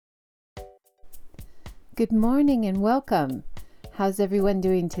Good morning and welcome. How's everyone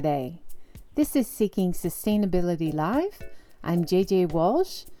doing today? This is Seeking Sustainability Live. I'm JJ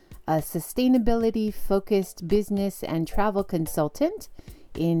Walsh, a sustainability-focused business and travel consultant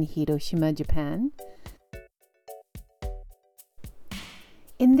in Hiroshima, Japan.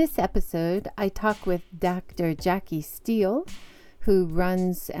 In this episode, I talk with Dr. Jackie Steele, who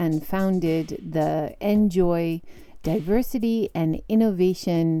runs and founded the Enjoy Diversity and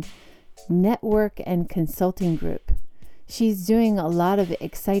Innovation Network and Consulting Group. She's doing a lot of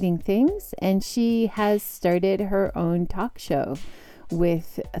exciting things, and she has started her own talk show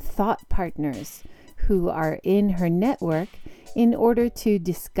with thought partners who are in her network in order to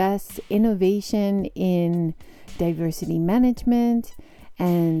discuss innovation in diversity management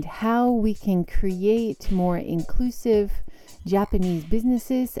and how we can create more inclusive Japanese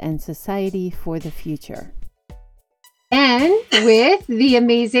businesses and society for the future. And with the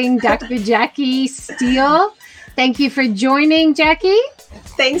amazing Dr. Jackie Steele. Thank you for joining, Jackie.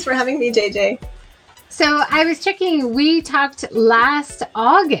 Thanks for having me, JJ. So I was checking, we talked last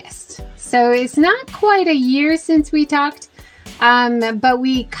August. So it's not quite a year since we talked, but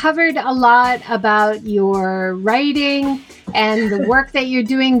we covered a lot about your writing and the work that you're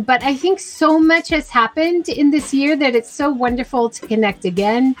doing. But I think so much has happened in this year that it's so wonderful to connect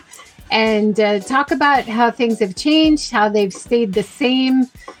again and talk about how things have changed, how they've stayed the same,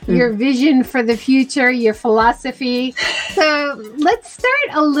 your vision for the future, your philosophy. So let's start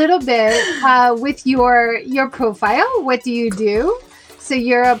a little bit with your profile. What do you do? So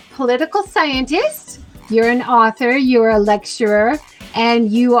you're a political scientist, you're an author, you're a lecturer,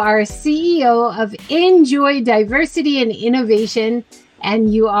 and you are CEO of Enjoy Diversity and Innovation.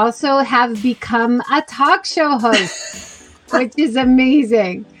 And you also have become a talk show host, which is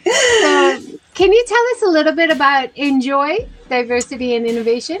amazing. So can you tell us a little bit about Enjoy Diversity and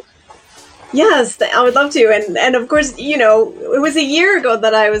Innovation? Yes, I would love to. And of course, you know, it was a year ago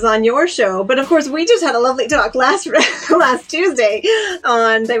that I was on your show, but of course we just had a lovely talk last Tuesday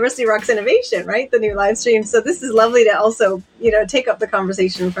on Diversity Rocks Innovation, right? The new live stream. So this is lovely to also, you know, take up the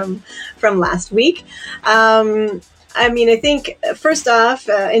conversation from last week. I think first off,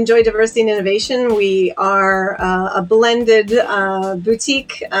 Enjoy Diversity and Innovation. We are a blended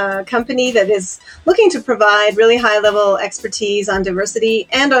boutique company that is looking to provide really high-level expertise on diversity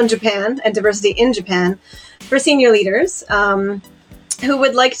and on Japan and diversity in Japan for senior leaders who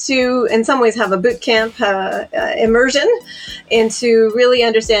would like to, in some ways, have a boot camp immersion into really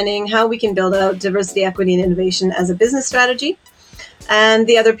understanding how we can build out diversity, equity, and innovation as a business strategy. And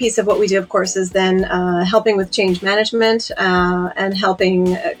the other piece of what we do, of course, is then helping with change management and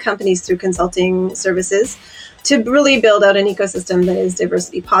helping companies through consulting services to really build out an ecosystem that is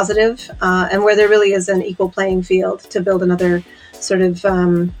diversity positive and where there really is an equal playing field to build another sort of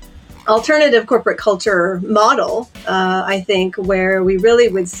alternative corporate culture model, I think, where we really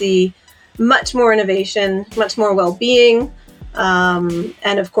would see much more innovation, much more well-being,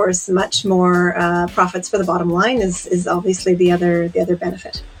 and of course, much more profits for the bottom line is obviously the other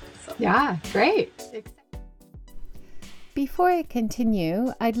benefit. So. Yeah, great. Before I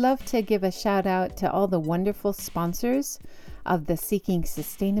continue, I'd love to give a shout out to all the wonderful sponsors of the Seeking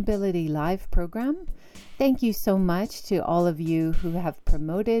Sustainability Live program. Thank you so much to all of you who have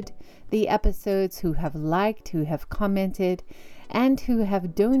promoted the episodes, who have liked, who have commented, and who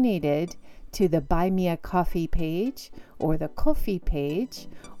have donated to the Buy Me a Coffee page or the Ko-fi page,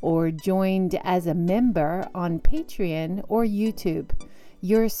 or joined as a member on Patreon or YouTube.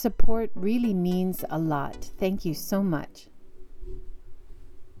 Your support really means a lot. Thank you so much.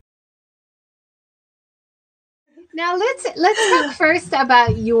 Now let's talk first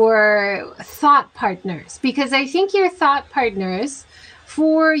about your thought partners, because I think your thought partners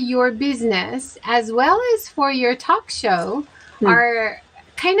for your business as well as for your talk show are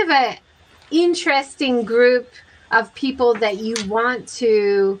kind of a interesting group of people that you want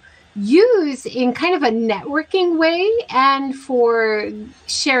to use in kind of a networking way and for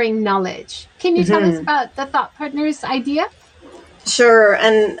sharing knowledge. Can you tell us about the Thought Partners idea? Sure.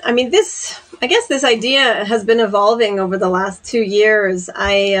 And I mean, this idea has been evolving over the last 2 years.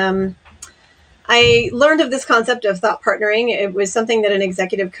 I learned of this concept of thought partnering. It was something that an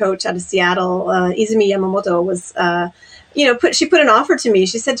executive coach out of Seattle, Izumi Yamamoto, was she put an offer to me.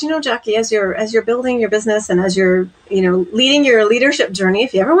 She said, Jackie, as you're building your business and as you're, leading your leadership journey,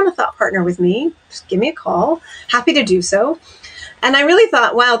 if you ever want to thought partner with me, just give me a call. Happy to do so. And I really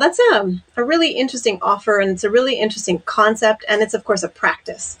thought, wow, that's a really interesting offer, and it's a really interesting concept, and it's, of course, a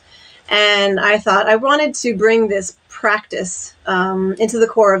practice. And I thought I wanted to bring this practice into the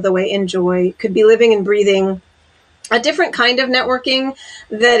core of the way Enjoy could be living and breathing a different kind of networking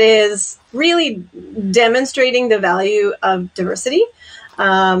that is really demonstrating the value of diversity.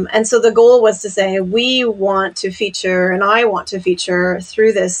 And so the goal was to say, we want to feature, and I want to feature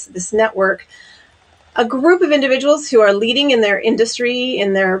through this network, a group of individuals who are leading in their industry,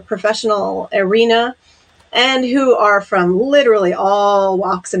 in their professional arena, and who are from literally all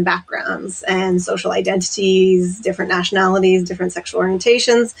walks and backgrounds and social identities, different nationalities, different sexual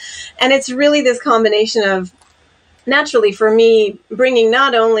orientations. And it's really this combination of, naturally for me, bringing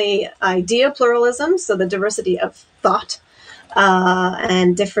not only idea pluralism, so the diversity of thought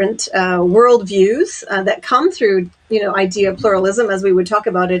and different worldviews that come through, idea pluralism, as we would talk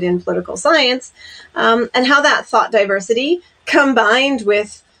about it in political science, and how that thought diversity combined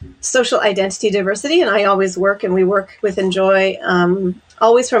with social identity diversity. And I always work, and we work with Enjoy,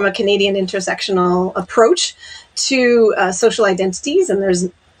 always from a Canadian intersectional approach to social identities. And there's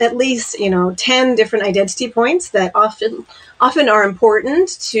at least 10 different identity points that often are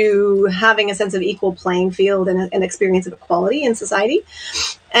important to having a sense of equal playing field and an experience of equality in society.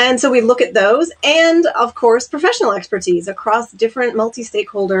 And so we look at those, and of course professional expertise across different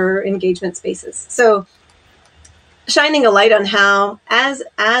multi-stakeholder engagement spaces. So shining a light on how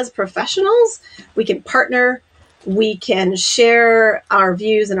as professionals we can partner, we can share our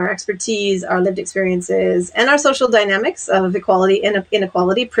views and our expertise, our lived experiences, and our social dynamics of equality and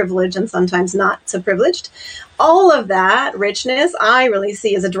inequality, privilege, and sometimes not so privileged. All of that richness I really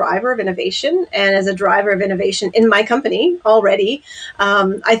see as a driver of innovation, and as a driver of innovation in my company already.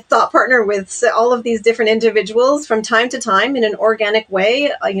 I thought partner with all of these different individuals from time to time in an organic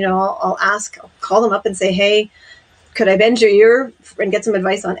way. I'll call them up and say, hey, could I bend your ear and get some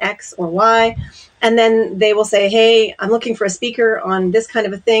advice on X or Y? And then they will say, hey, I'm looking for a speaker on this kind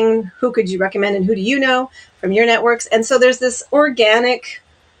of a thing. Who could you recommend, and who do you know from your networks? And so there's this organic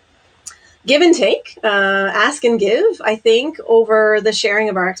give and take, ask and give, I think, over the sharing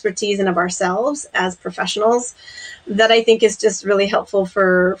of our expertise and of ourselves as professionals, that I think is just really helpful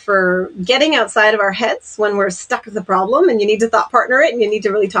for getting outside of our heads when we're stuck with a problem and you need to thought partner it and you need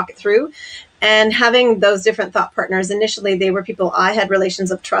to really talk it through. And having those different thought partners, initially they were people I had relations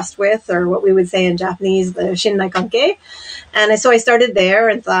of trust with, or what we would say in Japanese, the shinrai-kankei. And so I started there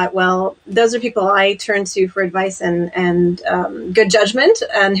and thought, well, those are people I turn to for advice and good judgment,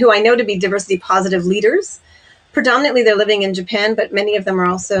 and who I know to be diversity positive leaders. Predominantly they're living in Japan, but many of them are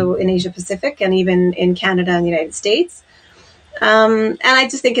also in Asia Pacific and even in Canada and the United States. And I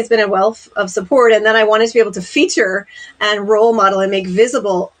just think it's been a wealth of support. And then I wanted to be able to feature and role model and make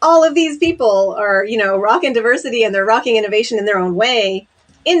visible all of these people are, rocking diversity, and they're rocking innovation in their own way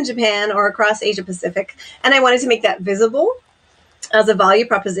in Japan or across Asia Pacific. And I wanted to make that visible as a value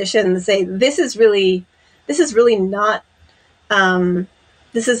proposition and say, this is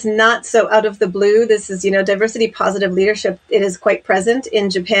not so out of the blue. This is, diversity positive leadership. It is quite present in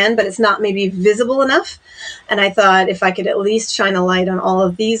Japan, but it's not maybe visible enough. And I thought if I could at least shine a light on all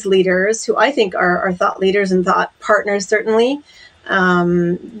of these leaders, who I think are thought leaders and thought partners, certainly,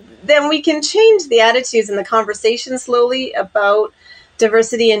 then we can change the attitudes and the conversation slowly about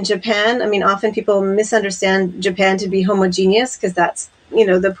diversity in Japan. I mean, often people misunderstand Japan to be homogeneous because that's,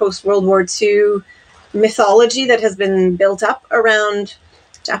 the post-World War II mythology that has been built up around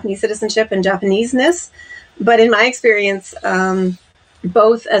Japanese citizenship and Japaneseness. But in my experience,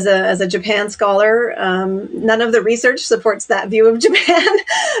 both as a Japan scholar, none of the research supports that view of Japan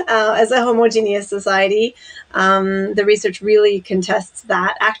as a homogeneous society. The research really contests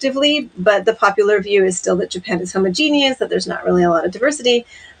that actively, but the popular view is still that Japan is homogeneous, that there's not really a lot of diversity.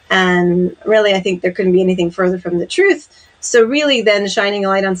 And really, I think there couldn't be anything further from the truth. So really then shining a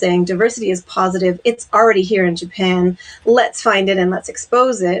light on saying diversity is positive. It's already here in Japan. Let's find it and let's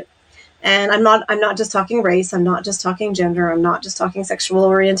expose it. And I'm not just talking race. I'm not just talking gender. I'm not just talking sexual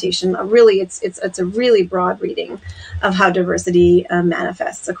orientation. Really, it's a really broad reading of how diversity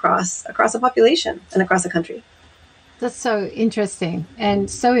manifests across a population and across a country. That's so interesting and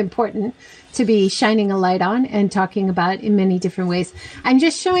so important to be shining a light on and talking about in many different ways. I'm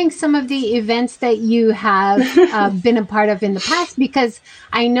just showing some of the events that you have been a part of in the past, because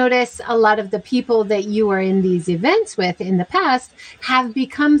I notice a lot of the people that you are in these events with in the past have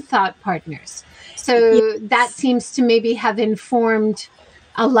become thought partners. So yes, that seems to maybe have informed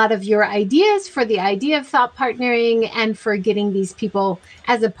a lot of your ideas for the idea of thought partnering and for getting these people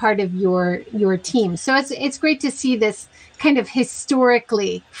as a part of your team. So it's great to see this kind of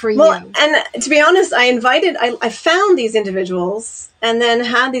historically for you. Well, and to be honest, I found these individuals and then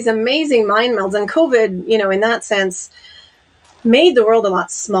had these amazing mind melds, and COVID, in that sense, made the world a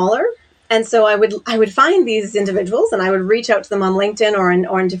lot smaller. And so I would find these individuals and I would reach out to them on LinkedIn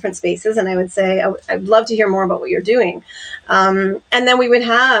or in different spaces. And I would say, I'd love to hear more about what you're doing. And then we would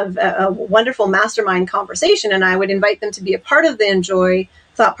have a wonderful mastermind conversation, and I would invite them to be a part of the Enjoy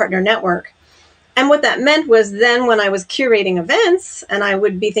Thought Partner Network. And what that meant was then when I was curating events, and I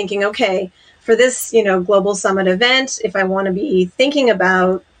would be thinking, okay, for this, Global Summit event, if I want to be thinking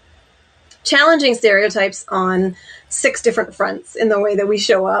about challenging stereotypes on 6 different fronts in the way that we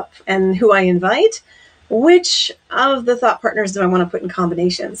show up and who I invite, which of the thought partners do I want to put in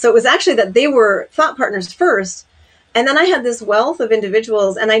combination? So it was actually that they were thought partners first. And then I had this wealth of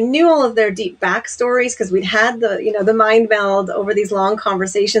individuals, and I knew all of their deep backstories because we'd had the mind meld over these long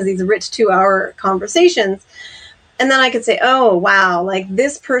conversations, these rich 2-hour conversations. And then I could say, oh, wow, like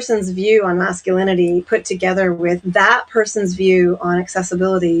this person's view on masculinity put together with that person's view on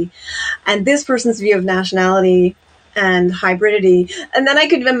accessibility and this person's view of nationality and hybridity. And then I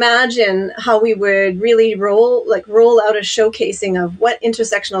could imagine how we would really roll out a showcasing of what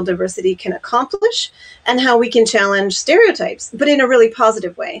intersectional diversity can accomplish and how we can challenge stereotypes, but in a really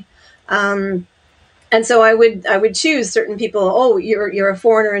positive way. And so I would choose certain people. Oh, you're a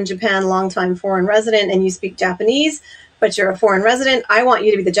foreigner in Japan, longtime foreign resident, and you speak Japanese, but you're a foreign resident. I want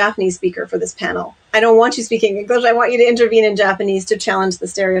you to be the Japanese speaker for this panel. I don't want you speaking English. I want you to intervene in Japanese to challenge the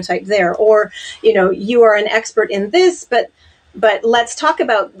stereotype there. Or, you are an expert in this, but let's talk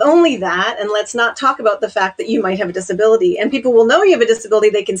about only that, and let's not talk about the fact that you might have a disability. And people will know you have a disability,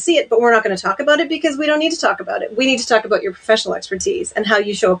 they can see it, but we're not going to talk about it because we don't need to talk about it. We need to talk about your professional expertise and how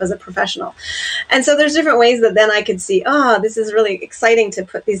you show up as a professional. And so there's different ways that then I could see, this is really exciting to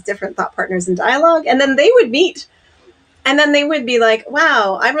put these different thought partners in dialogue. And then they would meet. And then they would be like,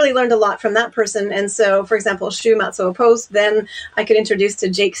 wow, I really learned a lot from that person. And so, for example, Shu Matsuo Post, then I could introduce to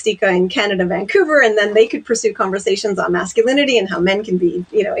Jake Stika in Canada, Vancouver, and then they could pursue conversations on masculinity and how men can be,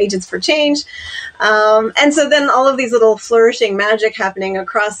 agents for change. And so then all of these little flourishing magic happening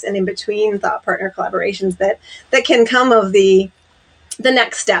across and in between thought partner collaborations that can come of the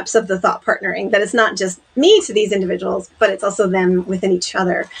next steps of the thought partnering, that it's not just me to these individuals, but it's also them within each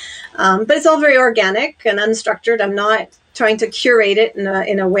other. But it's all very organic and unstructured. I'm not trying to curate it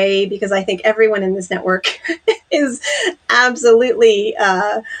in a way, because I think everyone in this network is absolutely,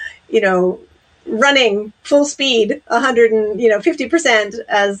 running full speed, 150%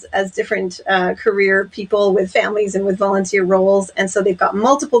 as different career people with families and with volunteer roles. And so they've got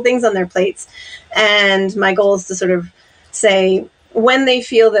multiple things on their plates. And my goal is to sort of say, when they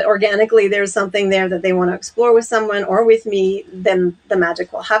feel that organically there's something there that they want to explore with someone or with me, then the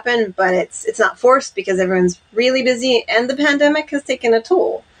magic will happen. But it's not forced, because everyone's really busy and the pandemic has taken a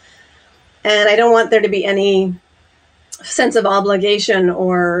toll. And I don't want there to be any sense of obligation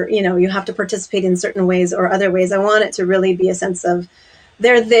or, you have to participate in certain ways or other ways. I want it to really be a sense of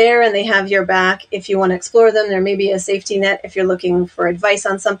they're there and they have your back. If you want to explore them, there may be a safety net. If you're looking for advice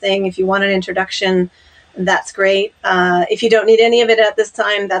on something, if you want an introduction, that's great. If you don't need any of it at this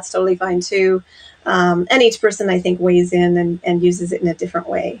time, that's totally fine too. And each person, I think, weighs in and uses it in a different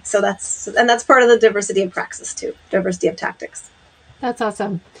way. So that's part of the diversity of praxis too, diversity of tactics. That's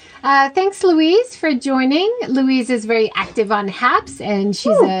awesome. Thanks, Louise, for joining. Louise is very active on HAPS, and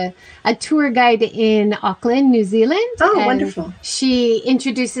she's a tour guide in Auckland, New Zealand. Oh, wonderful. She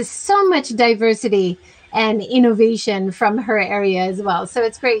introduces so much diversity and innovation from her area as well. So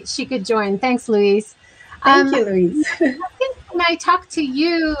it's great she could join. Thanks, Louise. Thank you, Louise. I think when I talked to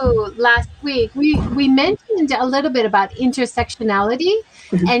you last week, we mentioned a little bit about intersectionality,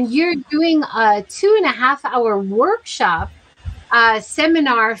 and you're doing a 2.5-hour workshop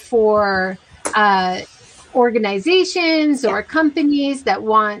seminar for organizations or companies that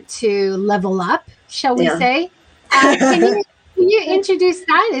want to level up, shall we say. Can you introduce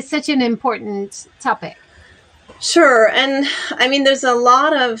that? It's such an important topic. Sure. And I mean, there's a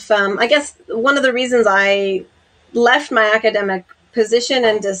lot of, I guess one of the reasons I left my academic position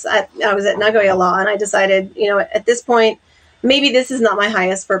and I was at Nagoya Law, and I decided, at this point, maybe this is not my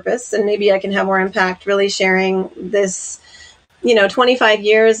highest purpose, and maybe I can have more impact really sharing this, 25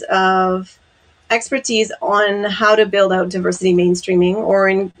 years of expertise on how to build out diversity mainstreaming, or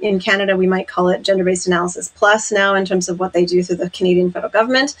in Canada, we might call it gender-based analysis plus now in terms of what they do through the Canadian federal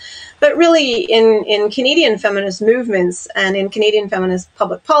government. But really in Canadian feminist movements and in Canadian feminist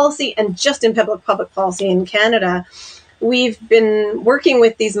public policy, and just in public policy in Canada, we've been working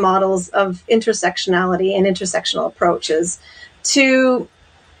with these models of intersectionality and intersectional approaches to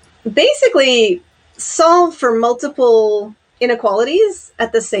basically solve for multiple inequalities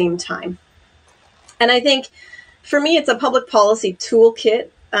at the same time. And I think for me, it's a public policy toolkit.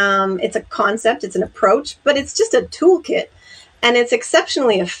 It's a concept, it's an approach, but it's just a toolkit. And it's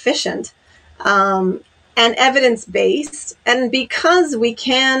exceptionally efficient and evidence-based. And because we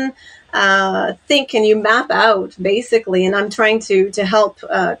can think and you map out basically, and I'm trying to help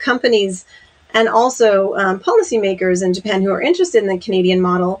companies and also policymakers in Japan who are interested in the Canadian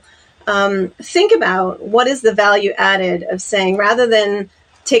model, think about what is the value added of saying, rather than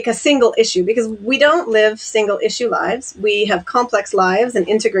take a single issue, because we don't live single issue lives. We have complex lives and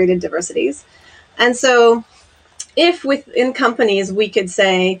integrated diversities. And so if within companies we could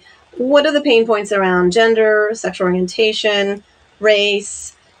say, what are the pain points around gender, sexual orientation,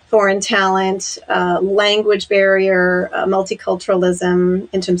 race, foreign talent, language barrier, multiculturalism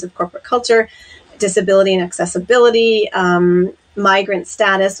in terms of corporate culture, disability and accessibility, migrant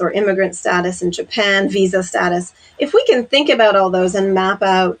status or immigrant status in Japan, visa status. If we can think about all those and map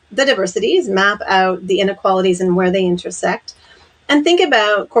out the diversities, map out the inequalities and where they intersect, and think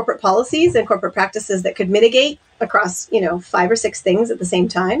about corporate policies and corporate practices that could mitigate across, 5 or 6 things at the same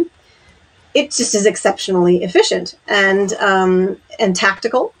time, it just is exceptionally efficient and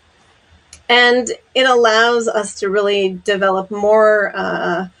tactical. And it allows us to really develop more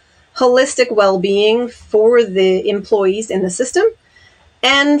holistic well-being for the employees in the system,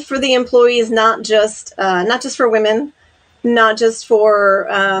 and for the employees, not just for women, not just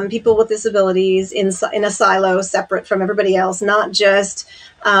for people with disabilities in a silo separate from everybody else, not just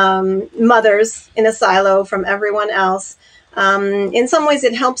mothers in a silo from everyone else. In some ways,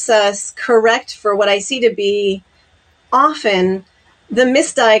 it helps us correct for what I see to be often the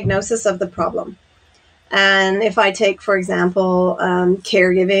misdiagnosis of the problem. And if I take, for example,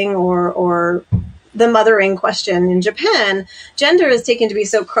 caregiving or the mothering question in Japan, gender is taken to be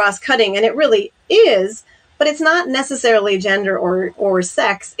so cross-cutting, and it really is, but it's not necessarily gender or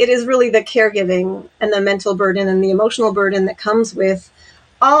sex. It is really the caregiving and the mental burden and the emotional burden that comes with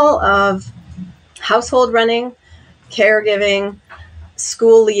all of household running, caregiving,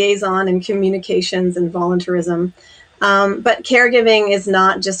 school liaison and communications and volunteerism. But caregiving is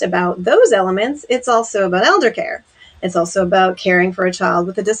not just about those elements. It's also about elder care. It's also about caring for a child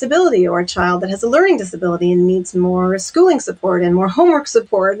with a disability or a child that has a learning disability and needs more schooling support and more homework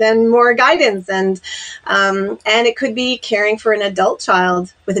support and more guidance. And it could be caring for an adult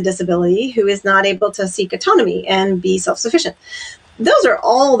child with a disability who is not able to seek autonomy and be self-sufficient. Those are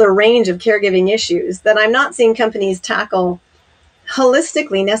all the range of caregiving issues that I'm not seeing companies tackle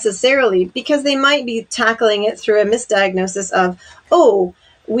holistically necessarily, because they might be tackling it through a misdiagnosis of, oh,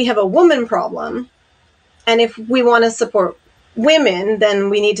 we have a woman problem, and if we want to support women, then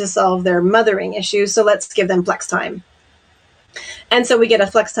we need to solve their mothering issues, so let's give them flex time. And so we get a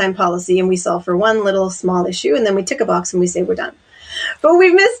flex time policy and we solve for one little small issue, and then we tick a box and we say we're done. But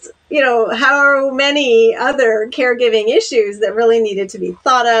we've missed, how many other caregiving issues that really needed to be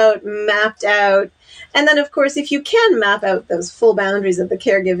thought out, mapped out. And then, of course, if you can map out those full boundaries of the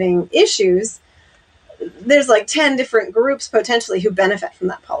caregiving issues, there's like 10 different groups potentially who benefit from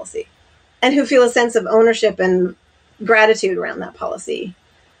that policy and who feel a sense of ownership and gratitude around that policy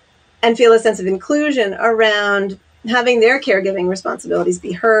and feel a sense of inclusion around having their caregiving responsibilities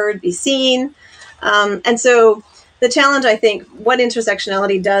be heard, be seen. And so the challenge, I think, what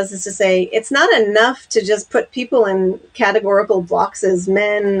intersectionality does is to say it's not enough to just put people in categorical boxes,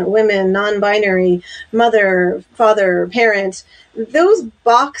 men, women, non-binary, mother, father, parent. Those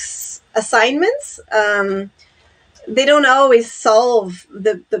box assignments, they don't always solve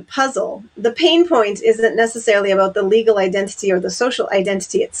the puzzle. The pain point isn't necessarily about the legal identity or the social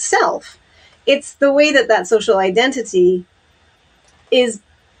identity itself. It's the way that social identity is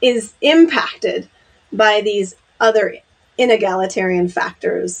impacted by these other inegalitarian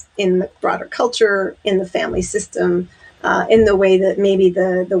factors in the broader culture, in the family system, in the way that maybe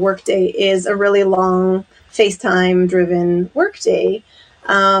the workday is a really long FaceTime-driven workday.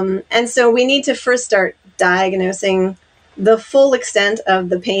 And so we need to first start diagnosing the full extent of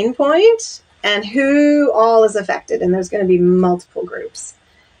the pain point and who all is affected. And there's going to be multiple groups.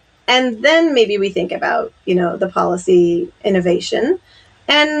 And then maybe we think about, the policy innovation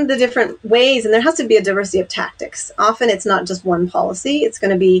and the different ways, and there has to be a diversity of tactics. Often it's not just one policy. It's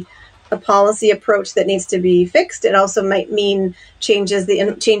going to be a policy approach that needs to be fixed. It also might mean changing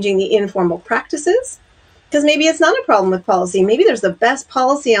the informal practices, because maybe it's not a problem with policy. Maybe there's the best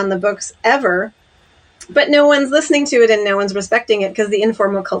policy on the books ever, but no one's listening to it and no one's respecting it because the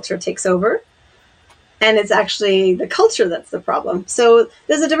informal culture takes over. And it's actually the culture that's the problem. So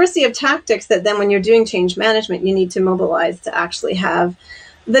there's a diversity of tactics that then when you're doing change management, you need to mobilize to actually have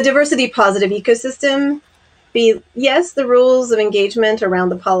the diversity positive ecosystem be, yes, the rules of engagement around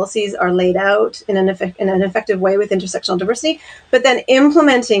the policies are laid out in an effective way with intersectional diversity, but then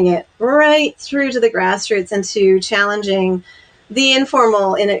implementing it right through to the grassroots and to challenging the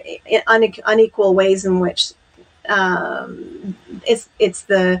informal in unequal ways in which it's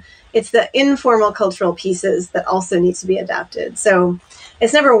the informal cultural pieces that also need to be adapted. So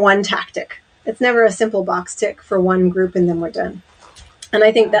it's never one tactic. It's never a simple box tick for one group and then we're done. And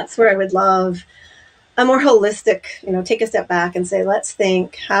I think that's where I would love a more holistic, take a step back and say, let's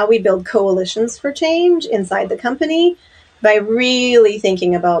think how we build coalitions for change inside the company by really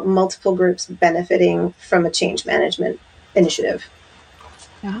thinking about multiple groups benefiting from a change management initiative.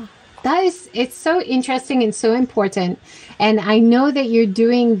 Yeah. It's so interesting and so important. And I know that you're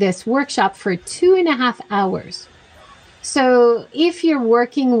doing this workshop for 2.5 hours. So if you're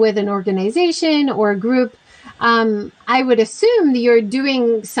working with an organization or a group, I would assume that you're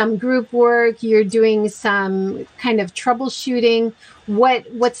doing some group work, you're doing some kind of troubleshooting.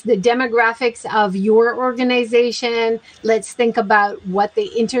 What's the demographics of your organization? Let's think about what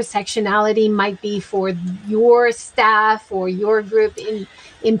the intersectionality might be for your staff or your group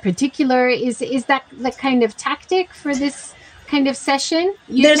in particular. Is that the kind of tactic for this kind of session?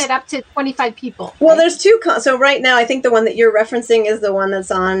 You said up to 25 people. Well, right? There's two. So right now, I think the one that you're referencing is the one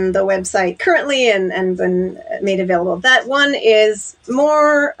that's on the website currently and been made available. That one is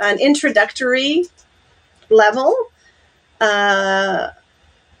more an introductory level,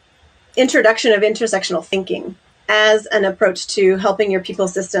 introduction of intersectional thinking as an approach to helping your people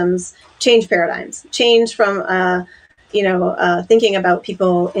systems change paradigms, change from, thinking about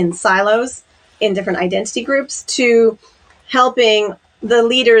people in silos, in different identity groups, to helping the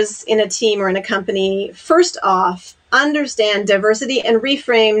leaders in a team or in a company, first off, understand diversity and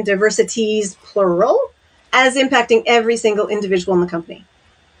reframe diversities, plural, as impacting every single individual in the company.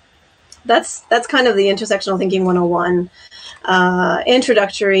 That's kind of the Intersectional Thinking 101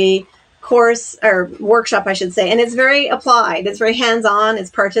 introductory course or workshop, I should say. And it's very applied. It's very hands-on. It's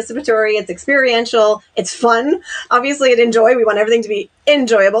participatory. It's experiential. It's fun. Obviously, we want everything to be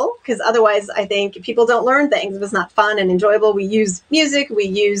enjoyable, because otherwise I think people don't learn things if it's not fun and enjoyable. We use music. We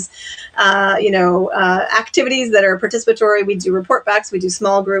use, activities that are participatory. We do report backs. We do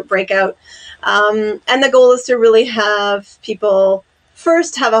small group breakout. And the goal is to really have people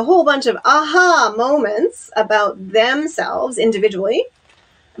first have a whole bunch of aha moments about themselves individually,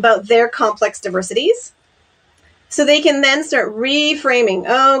 about their complex diversities, so they can then start reframing.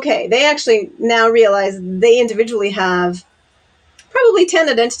 Okay, they actually now realize they individually have probably 10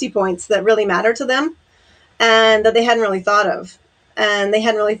 identity points that really matter to them and that they hadn't really thought of. And they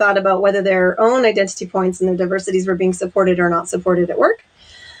hadn't really thought about whether their own identity points and their diversities were being supported or not supported at work.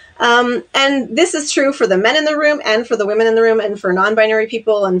 And this is true for the men in the room and for the women in the room and for non-binary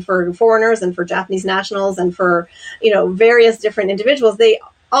people and for foreigners and for Japanese nationals and for, various different individuals.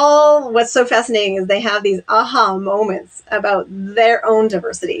 What's so fascinating is they have these aha moments about their own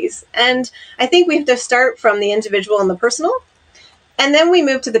diversities. And I think we have to start from the individual and the personal. And then we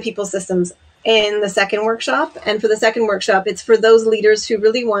move to the people systems in the second workshop. And for the second workshop, it's for those leaders who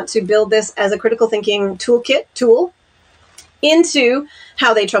really want to build this as a critical thinking tool into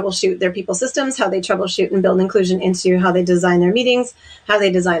how they troubleshoot their people systems, how they troubleshoot and build inclusion into how they design their meetings, how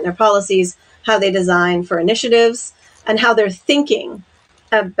they design their policies, how they design for initiatives, and how they're thinking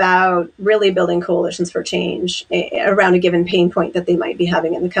about really building coalitions for change around a given pain point that they might be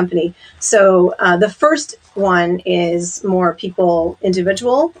having in the company. So the first one is more people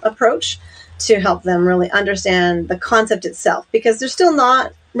individual approach to help them really understand the concept itself, because there's still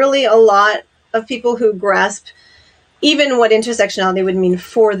not really a lot of people who grasp even what intersectionality would mean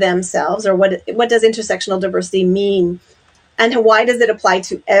for themselves, or what does intersectional diversity mean, and why does it apply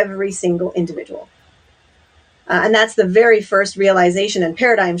to every single individual. And that's the very first realization and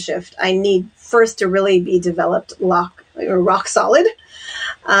paradigm shift I need first to really be developed rock solid.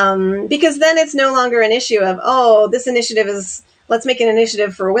 Because then it's no longer an issue of, this initiative let's make an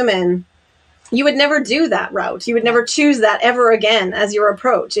initiative for women. You would never do that route. You would never choose that ever again as your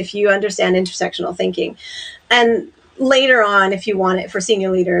approach if you understand intersectional thinking. And later on, if you want it for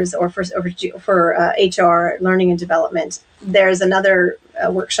senior leaders or for HR, learning and development, there's another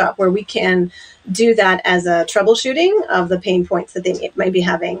workshop where we can do that as a troubleshooting of the pain points that they might be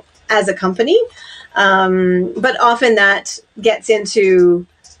having as a company. But often that gets into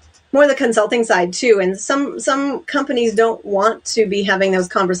more the consulting side too. And some companies don't want to be having those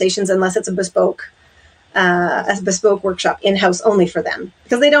conversations unless it's a bespoke workshop in-house only for them,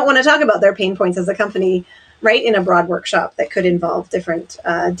 because they don't want to talk about their pain points as a company, right, in a broad workshop that could involve different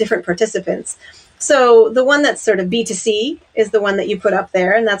participants. So the one that's sort of B2C is the one that you put up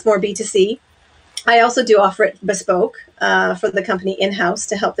there, and that's more B2C. I also do offer it bespoke for the company in-house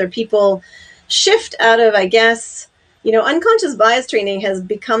to help their people shift out of, I guess, unconscious bias training has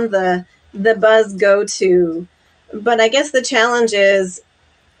become the buzz go-to But I guess the challenge is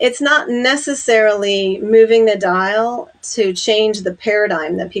it's not necessarily moving the dial to change the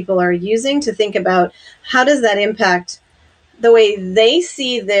paradigm that people are using to think about how does that impact the way they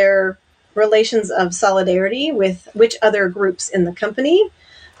see their relations of solidarity with which other groups in the company.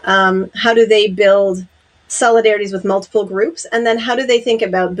 How do they build solidarities with multiple groups? And then how do they think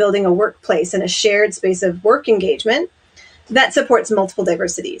about building a workplace and a shared space of work engagement that supports multiple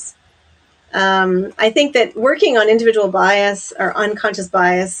diversities? I think that working on individual bias or unconscious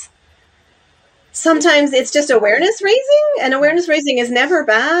bias, sometimes it's just awareness raising, and awareness raising is never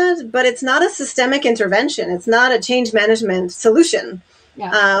bad, but it's not a systemic intervention. It's not a change management solution.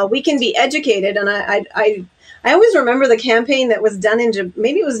 Yeah. We can be educated, and I always remember the campaign that was done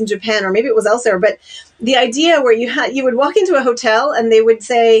maybe it was in Japan or maybe it was elsewhere, but the idea where you would walk into a hotel and they would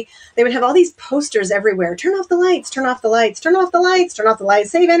have all these posters everywhere. Turn off the lights, turn off the lights, turn off the lights, turn off the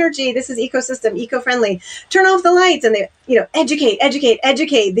lights, save energy. This is ecosystem, eco-friendly. Turn off the lights. And they,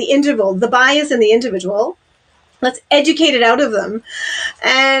 educate the individual, the bias in the individual. Let's educate it out of them.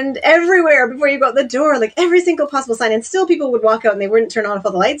 And everywhere before you go out the door, like every single possible sign. And still people would walk out and they wouldn't turn off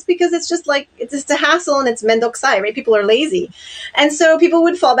all the lights because it's just a hassle and it's mendokusai, right? People are lazy. And so people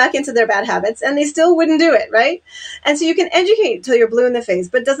would fall back into their bad habits and they still wouldn't do it, right? And so you can educate till you're blue in the face,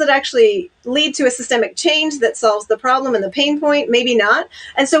 but does it actually lead to a systemic change that solves the problem and the pain point? Maybe not.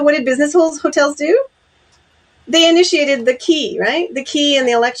 And so what did business hotels do? They initiated the key, right? The key in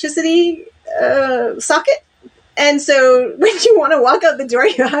the electricity socket. And so when you want to walk out the door,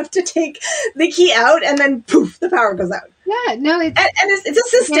 you have to take the key out and then poof, the power goes out. Yeah, no, it's a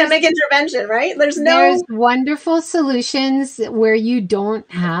systemic intervention, right? There's wonderful solutions where you don't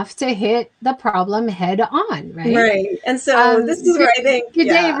have to hit the problem head on, right? Right. And so this is where I think. Good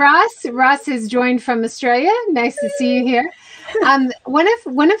day, Ross. Ross has joined from Australia. Nice to see you here. One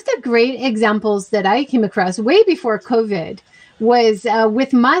of the great examples that I came across way before COVID was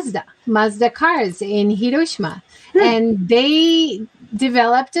with Mazda cars in Hiroshima. And they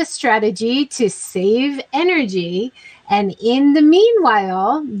developed a strategy to save energy. And in the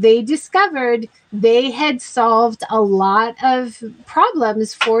meanwhile, they discovered they had solved a lot of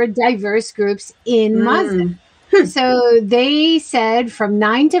problems for diverse groups in Mazda. So they said from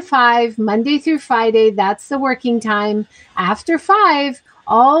 9 to 5, Monday through Friday, that's the working time. After 5,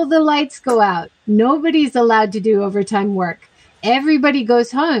 all the lights go out. Nobody's allowed to do overtime work. Everybody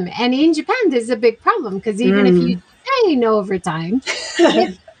goes home. And in Japan, there's a big problem because even if you say no overtime,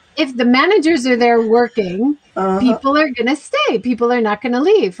 if the managers are there working, people are going to stay. People are not going to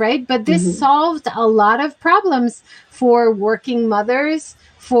leave, right? But this solved a lot of problems for working mothers,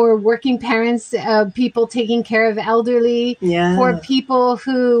 for working parents, people taking care of elderly, for people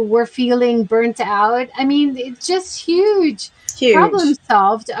who were feeling burnt out. I mean, it's just huge. Problem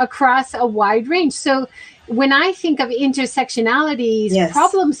solved across a wide range. So when I think of intersectionalities,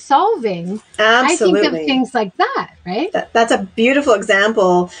 problem solving, I think of things like that, right? That's a beautiful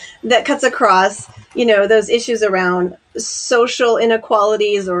example that cuts across, those issues around social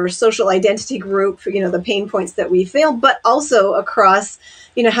inequalities or social identity group, the pain points that we feel, but also across,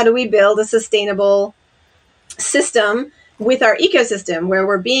 how do we build a sustainable system with our ecosystem where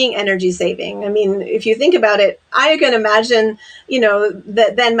we're being energy saving. I mean, if you think about it, I can imagine,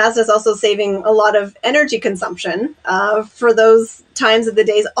 that then Mazda's also saving a lot of energy consumption for those times of the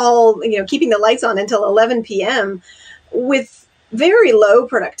days, all, keeping the lights on until 11 p.m. with very low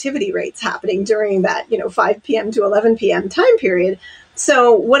productivity rates happening during that, 5 p.m. to 11 p.m. time period.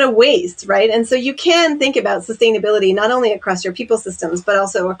 So what a waste, right? And so you can think about sustainability not only across your people systems, but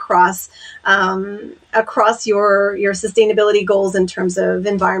also across your sustainability goals in terms of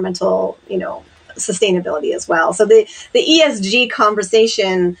environmental, sustainability as well. So the ESG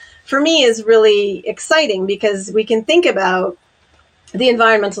conversation for me is really exciting because we can think about the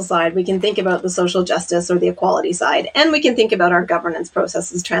environmental side, we can think about the social justice or the equality side, and we can think about our governance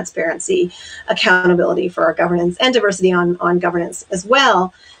processes, transparency, accountability for our governance, and diversity on governance as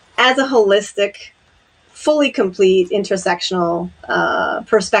well as a holistic, fully complete intersectional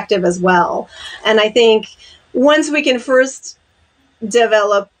perspective as well. And I think once we can first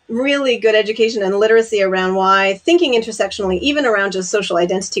develop really good education and literacy around why thinking intersectionally, even around just social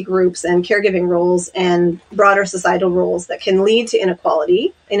identity groups and caregiving roles and broader societal roles that can lead to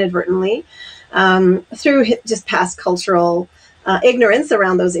inequality inadvertently through just past cultural ignorance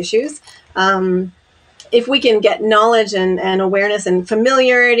around those issues. If we can get knowledge and awareness and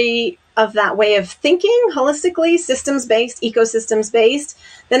familiarity of that way of thinking holistically, systems-based, ecosystems-based,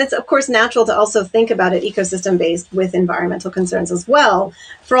 then it's, of course, natural to also think about it ecosystem-based with environmental concerns as well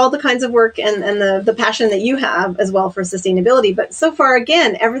for all the kinds of work and the passion that you have as well for sustainability. But so far,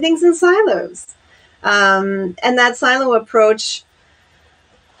 again, everything's in silos. And that silo approach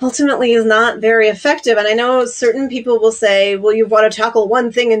ultimately is not very effective. And I know certain people will say, well, you want to tackle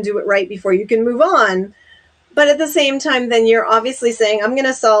one thing and do it right before you can move on. But at the same time, then you're obviously saying, I'm going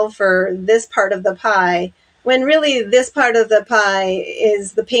to solve for this part of the pie, when really this part of the pie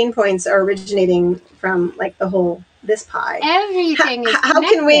is the pain points are originating from like the whole this pie. Everything is how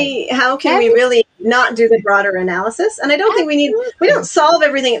can we really not do the broader analysis? And I don't think we don't solve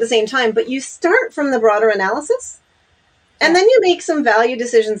everything at the same time, but you start from the broader analysis. And then you make some value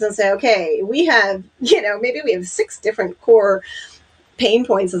decisions and say, okay, we have, maybe we have 6 different core pain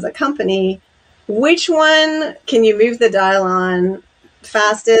points as a company. Which one can you move the dial on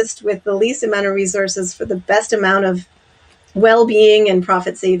fastest with the least amount of resources for the best amount of well-being and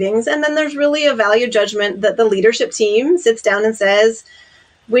profit savings? And then there's really a value judgment that the leadership team sits down and says,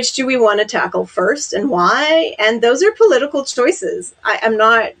 which do we want to tackle first and why? And those are political choices. I'm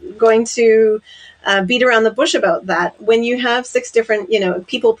not going to beat around the bush about that. When you have 6 different,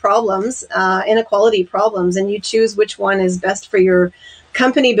 people problems, inequality problems, and you choose which one is best for your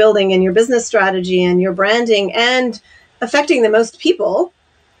company building and your business strategy and your branding and affecting the most people,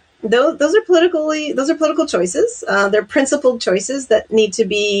 those are political choices. They're principled choices that need to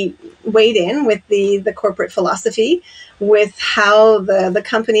be weighed in with the corporate philosophy, with how the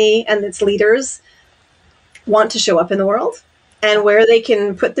company and its leaders want to show up in the world, and where they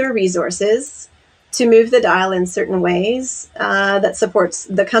can put their resources to move the dial in certain ways that supports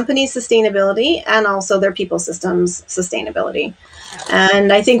the company's sustainability and also their people systems sustainability.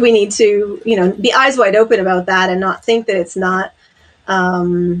 And I think we need to, be eyes wide open about that and not think that it's not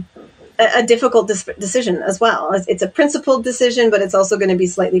a difficult decision as well. It's a principled decision, but it's also going to be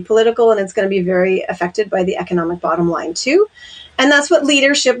slightly political, and it's going to be very affected by the economic bottom line too. And that's what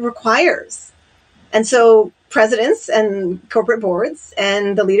leadership requires. And so presidents and corporate boards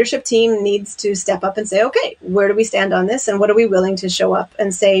and the leadership team needs to step up and say, okay, where do we stand on this? And what are we willing to show up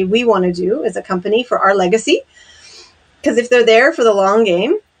and say we want to do as a company for our legacy? Because if they're there for the long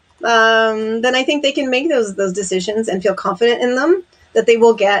game, then I think they can make those decisions and feel confident in them, that they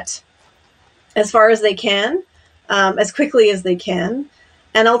will get as far as they can, as quickly as they can.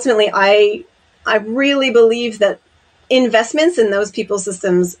 And ultimately, I really believe that investments in those people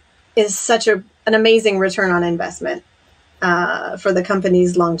systems is such an amazing return on investment for the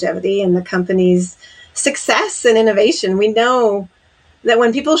company's longevity and the company's success and innovation. We know that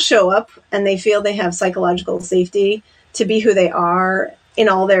when people show up and they feel they have psychological safety to be who they are in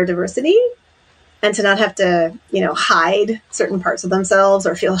all their diversity, and to not have to, hide certain parts of themselves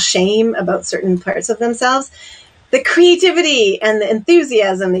or feel shame about certain parts of themselves, the creativity and the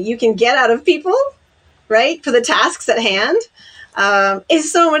enthusiasm that you can get out of people, right, for the tasks at hand,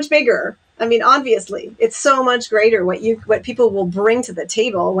 is so much bigger. I mean, obviously, it's so much greater what people will bring to the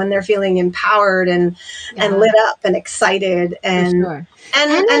table when they're feeling empowered and lit up and excited and welcome.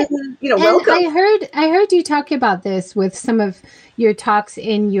 I heard you talk about this with some of your talks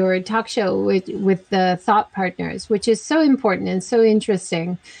in your talk show with the Thought Partners, which is so important and so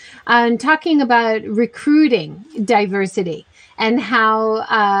interesting, and talking about recruiting diversity. And how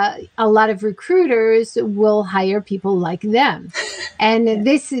a lot of recruiters will hire people like them. And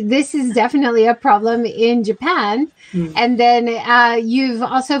this is definitely a problem in Japan. And then you've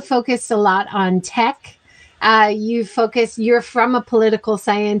also focused a lot on tech. You're from a political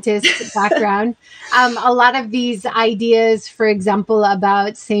scientist background. A lot of these ideas, for example,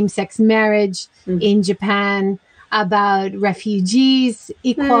 about same-sex marriage in Japan, about refugees,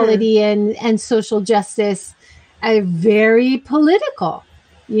 equality and social justice, are very political,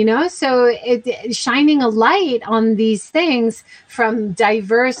 so shining a light on these things from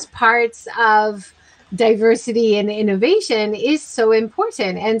diverse parts of diversity and innovation is so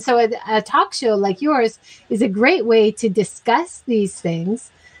important. And so a talk show like yours is a great way to discuss these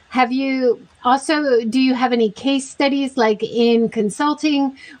things. Do you have any case studies like in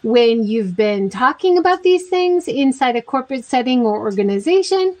consulting when you've been talking about these things inside a corporate setting or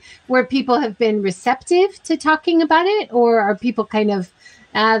organization where people have been receptive to talking about it? Or are people kind of,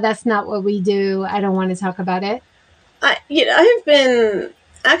 that's not what we do, I don't want to talk about it? I have been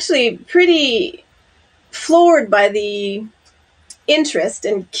actually pretty floored by the interest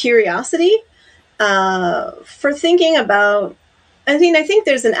and curiosity for thinking about. I think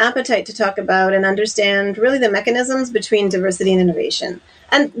there's an appetite to talk about and understand really the mechanisms between diversity and innovation.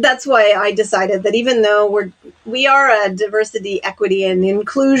 And that's why I decided that even though we are a diversity, equity, and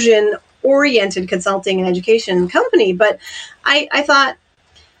inclusion oriented consulting and education company, but I thought,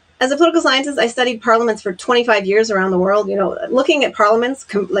 as a political scientist, I studied parliaments for 25 years around the world, looking at parliaments,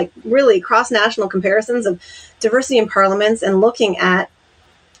 like really cross-national comparisons of diversity in parliaments and looking at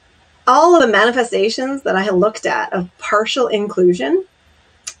all of the manifestations that I had looked at of partial inclusion.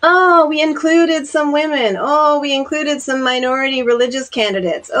 Oh, we included some women. Oh, we included some minority religious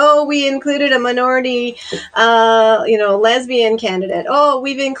candidates. Oh, we included a minority, lesbian candidate. Oh,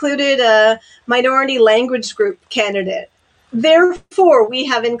 we've included a minority language group candidate. Therefore, we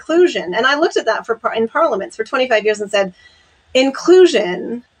have inclusion. And I looked at that in parliaments for 25 years and said,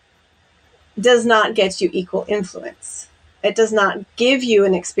 inclusion does not get you equal influence. It does not give you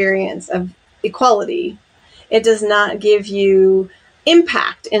an experience of equality. It does not give you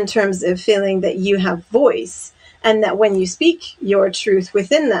impact in terms of feeling that you have voice and that when you speak your truth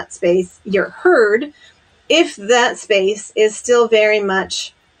within that space, you're heard, if that space is still very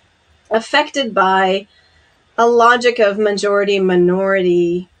much affected by a logic of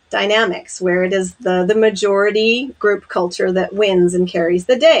majority-minority dynamics, where it is the majority group culture that wins and carries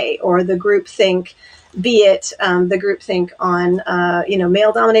the day, or the group think, be it the group think on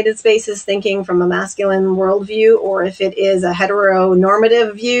male-dominated spaces, thinking from a masculine worldview, or if it is a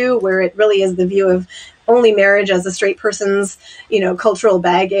heteronormative view, where it really is the view of only marriage as a straight person's, cultural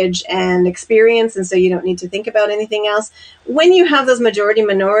baggage and experience, and so you don't need to think about anything else. When you have those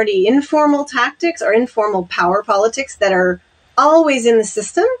majority-minority informal tactics or informal power politics that are always in the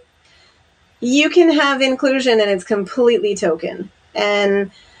system, you can have inclusion and it's completely token.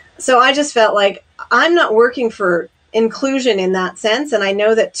 And so I just felt like I'm not working for inclusion in that sense. And I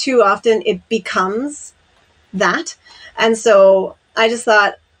know that too often it becomes that. And so I just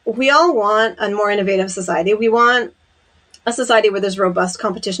thought, we all want a more innovative society. We want a society where there's robust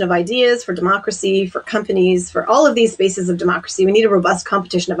competition of ideas for democracy, for companies, for all of these spaces of democracy. We need a robust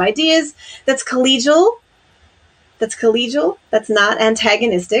competition of ideas that's collegial. That's not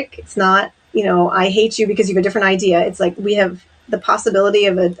antagonistic. It's not, I hate you because you have a different idea. It's like we have the possibility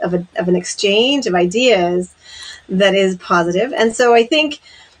of an exchange of ideas that is positive. And so I think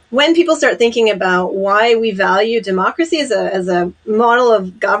when people start thinking about why we value democracy as a model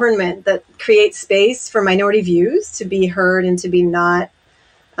of government that creates space for minority views to be heard and to be not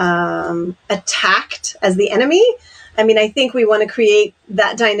attacked as the enemy, I think we want to create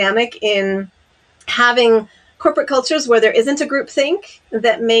that dynamic in having corporate cultures where there isn't a groupthink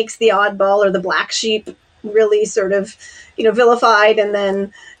that makes the oddball or the black sheep really sort of, vilified and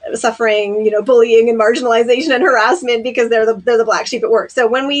then suffering, bullying and marginalization and harassment because they're the black sheep at work. So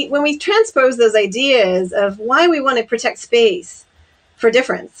when we transpose those ideas of why we want to protect space for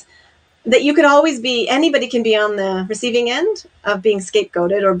difference, that you could always be, anybody can be on the receiving end of being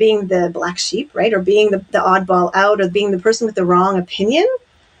scapegoated or being the black sheep, right? Or being the oddball out or being the person with the wrong opinion.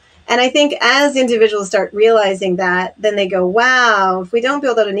 And I think as individuals start realizing that, then they go, wow, if we don't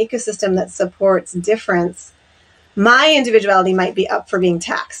build out an ecosystem that supports difference, my individuality might be up for being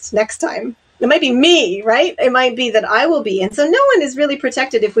taxed next time. It might be me, right? It might be that I will be. And so no one is really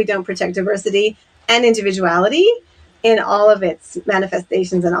protected if we don't protect diversity and individuality in all of its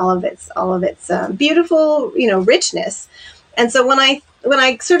manifestations and all of its beautiful, richness. And so when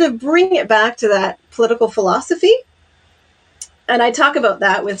I sort of bring it back to that political philosophy, and I talk about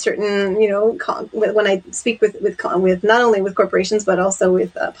that with certain, when I speak with not only with corporations, but also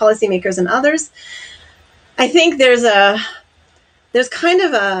with policymakers and others, I think there's kind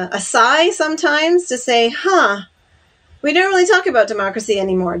of a sigh sometimes to say, we don't really talk about democracy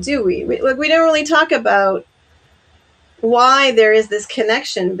anymore, do we? We don't really talk about why there is this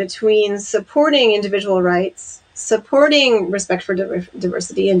connection between supporting individual rights, supporting respect for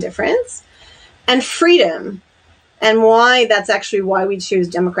diversity and difference, and freedom. And why that's actually why we choose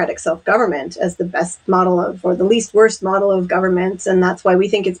democratic self-government as the best model of, or the least worst model of government. And that's why we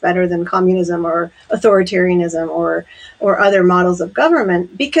think it's better than communism or authoritarianism or other models of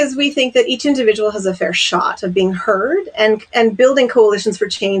government, because we think that each individual has a fair shot of being heard and building coalitions for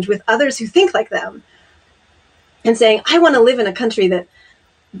change with others who think like them. And saying, I want to live in a country that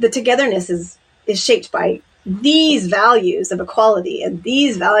the togetherness is shaped by these values of equality and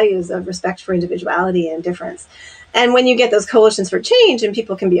these values of respect for individuality and difference. And when you get those coalitions for change and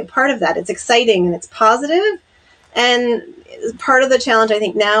people can be a part of that, it's exciting and it's positive. And part of the challenge, I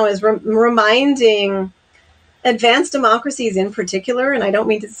think, now is reminding advanced democracies in particular, and I don't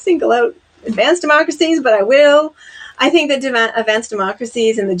mean to single out advanced democracies, but I will. I think that advanced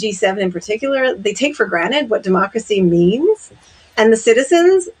democracies and the G7 in particular, they take for granted what democracy means. And the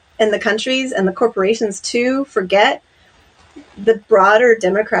citizens and the countries and the corporations too forget the broader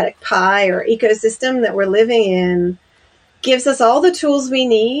democratic pie or ecosystem that we're living in gives us all the tools we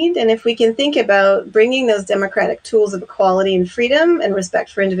need. And if we can think about bringing those democratic tools of equality and freedom and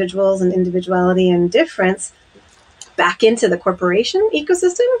respect for individuals and individuality and difference back into the corporation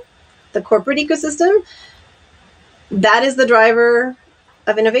ecosystem, the corporate ecosystem, that is the driver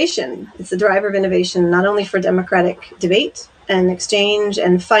of innovation. It's the driver of innovation, not only for democratic debate and exchange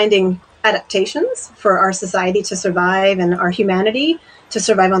and finding adaptations for our society to survive and our humanity to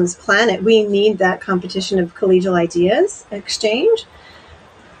survive on this planet. We need that competition of collegial ideas exchange.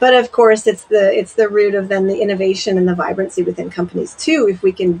 But of course, it's the root of then the innovation and the vibrancy within companies too, if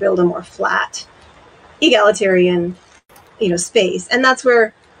we can build a more flat, egalitarian, space. And that's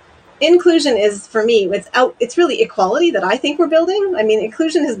where inclusion is, for me, it's really equality that I think we're building. I mean,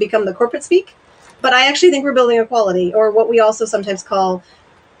 inclusion has become the corporate speak, but I actually think we're building equality, or what we also sometimes call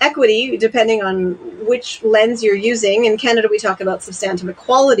equity, depending on which lens you're using. In Canada, we talk about substantive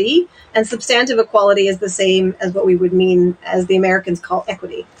equality, and substantive equality is the same as what we would mean as the Americans call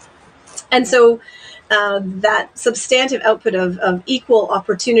equity. And so that substantive output of equal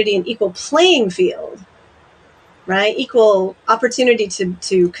opportunity and equal playing field, right? Equal opportunity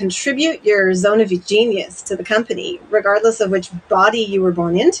to contribute your zone of genius to the company, regardless of which body you were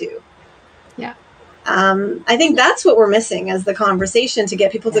born into. Yeah. I think that's what we're missing as the conversation, to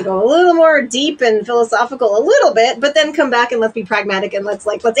get people to go a little more deep and philosophical a little bit, but then come back and let's be pragmatic and let's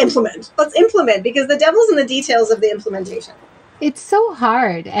implement. Let's implement, because the devil's in the details of the implementation. It's so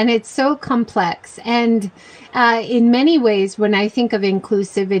hard and it's so complex. And in many ways, when I think of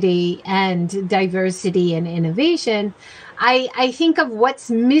inclusivity and diversity and innovation, I think of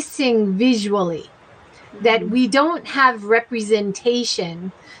what's missing visually, that we don't have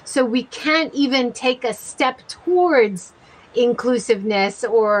representation. So we can't even take a step towards inclusiveness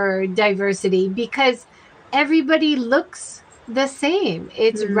or diversity because everybody looks the same.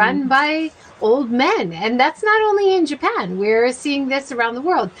 It's run by old men. And that's not only in Japan. We're seeing this around the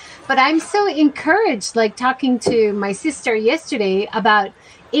world. But I'm so encouraged, like talking to my sister yesterday about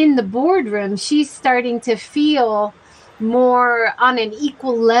in the boardroom, she's starting to feel more on an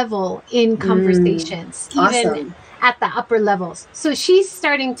equal level in conversations, even at the upper levels. So she's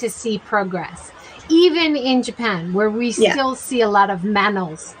starting to see progress, even in Japan, where we still see a lot of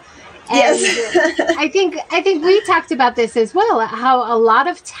manuals. And yes. I think we talked about this as well, how a lot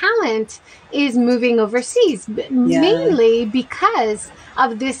of talent is moving overseas, mainly because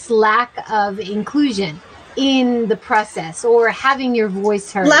of this lack of inclusion in the process or having your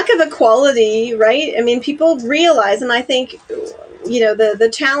voice heard. Lack of equality, right? I mean, people realize, and I think, the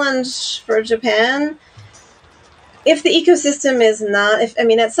challenge for Japan, if the ecosystem is not,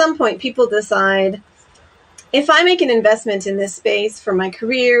 at some point people decide, if I make an investment in this space for my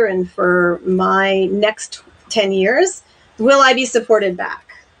career and for my next 10 years, will I be supported back?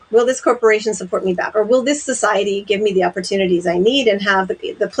 Will this corporation support me back? Or will this society give me the opportunities I need and have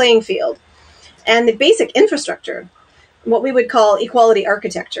the playing field and the basic infrastructure, what we would call equality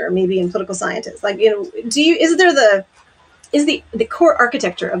architecture, maybe in political scientists? Like, is the core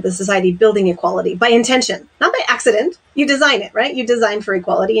architecture of the society building equality by intention, not by accident? You design it, right? You design for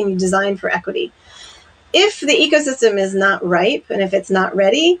equality and you design for equity. If the ecosystem is not ripe and if it's not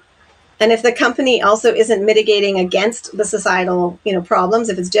ready, and if the company also isn't mitigating against the societal, problems,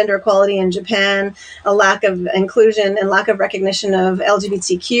 if it's gender equality in Japan, a lack of inclusion and lack of recognition of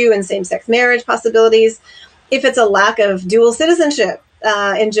LGBTQ and same-sex marriage possibilities, if it's a lack of dual citizenship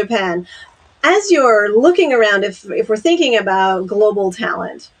in Japan, as you're looking around, if we're thinking about global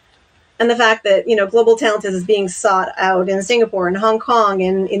talent and the fact that, global talent is being sought out in Singapore, in Hong Kong,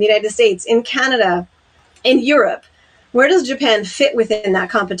 in the United States, in Canada, in Europe, where does Japan fit within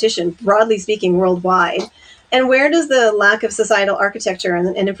that competition, broadly speaking, worldwide? And where does the lack of societal architecture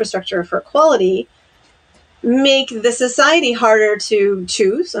and infrastructure for equality make the society harder to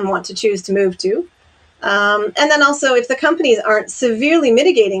choose and want to choose to move to? And then also, if the companies aren't severely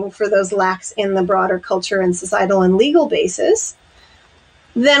mitigating for those lacks in the broader culture and societal and legal basis,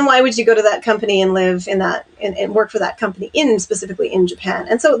 then why would you go to that company and live in that and work for that company specifically in Japan?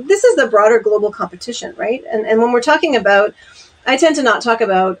 And so this is the broader global competition, right? And when we're talking about, I tend to not talk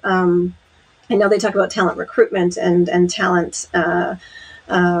about, I know they talk about talent recruitment and talent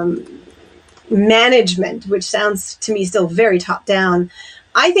management, which sounds to me still very top down.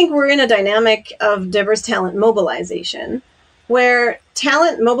 I think we're in a dynamic of diverse talent mobilization where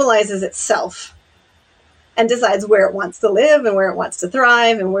talent mobilizes itself and decides where it wants to live and where it wants to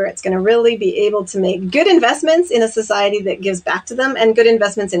thrive and where it's going to really be able to make good investments in a society that gives back to them and good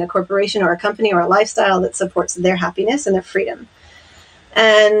investments in a corporation or a company or a lifestyle that supports their happiness and their freedom.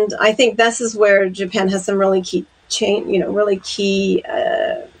 And I think this is where Japan has some really key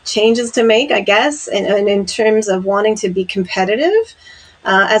changes to make, I guess, and in terms of wanting to be competitive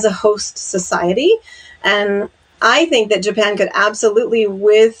as a host society. And I think that Japan could absolutely,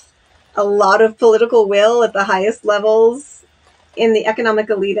 with a lot of political will at the highest levels in the economic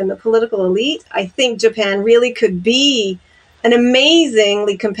elite and the political elite, I think Japan really could be an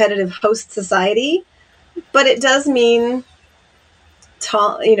amazingly competitive host society, but it does mean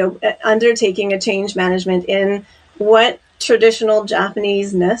undertaking a change management in what traditional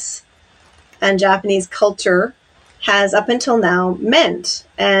Japanese-ness and Japanese culture has up until now meant.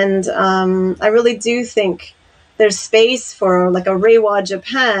 And I really do think there's space for like a Reiwa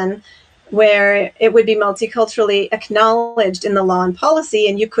Japan where it would be multiculturally acknowledged in the law and policy,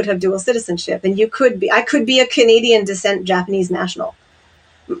 and you could have dual citizenship, and I could be a Canadian descent Japanese national.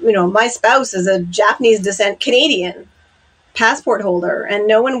 My spouse is a Japanese descent Canadian passport holder, and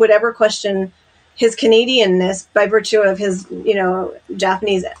no one would ever question his Canadianness by virtue of his,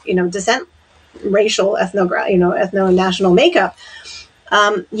 Japanese, descent, racial, ethno-national makeup.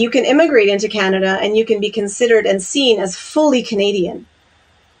 You can immigrate into Canada and you can be considered and seen as fully Canadian,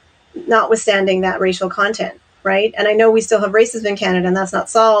 notwithstanding that racial content, right? And I know we still have racism in Canada and that's not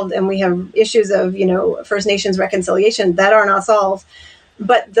solved, and we have issues of, First Nations reconciliation that are not solved.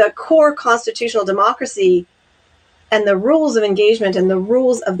 But the core constitutional democracy and the rules of engagement and the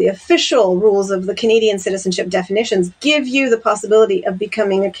rules of the official rules of the Canadian citizenship definitions give you the possibility of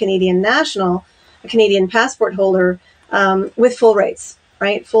becoming a Canadian national, a Canadian passport holder, with full rights,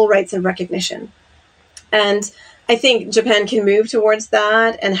 right? Full rights and recognition. And I think Japan can move towards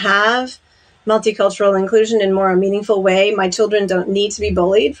that and have multicultural inclusion in more a meaningful way. My children don't need to be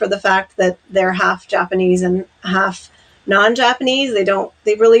bullied for the fact that they're half Japanese and half non-Japanese. They don't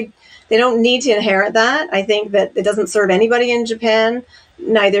need to inherit that. I think that it doesn't serve anybody in Japan.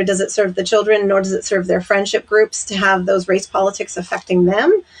 Neither does it serve the children, nor does it serve their friendship groups to have those race politics affecting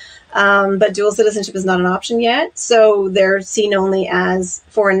them. But dual citizenship is not an option yet. So they're seen only as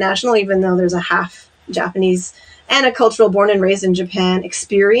foreign national, even though there's a half Japanese and a cultural born and raised in Japan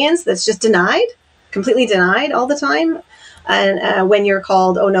experience that's just denied, completely denied all the time. And when you're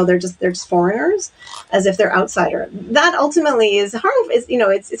called, oh no, they're just foreigners, as if they're outsider. That ultimately is hard.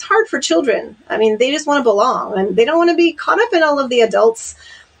 It's hard for children. I mean, they just want to belong, and they don't want to be caught up in all of the adults,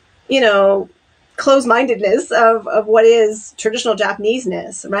 closed-mindedness of what is traditional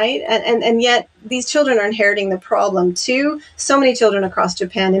Japanese-ness, right? And yet these children are inheriting the problem too. So many children across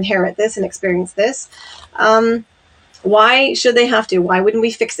Japan inherit this and experience this. Why should they have to? Why wouldn't we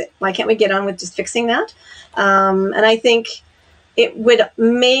fix it? Why can't we get on with just fixing that? And I think it would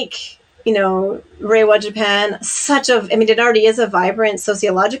make, Reiwa Japan it already is a vibrant,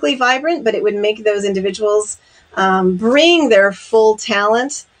 sociologically vibrant, but it would make those individuals bring their full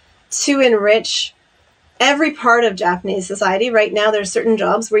talent to enrich every part of Japanese society. Right now, there's certain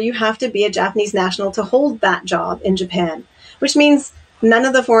jobs where you have to be a Japanese national to hold that job in Japan, which means none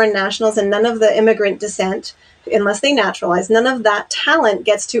of the foreign nationals and none of the immigrant descent, unless they naturalize, none of that talent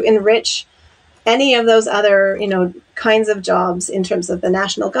gets to enrich any of those other, kinds of jobs in terms of the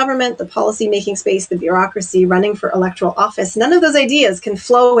national government, the policy-making space, the bureaucracy, running for electoral office. None of those ideas can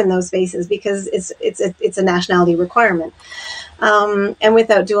flow in those spaces because it's a nationality requirement. And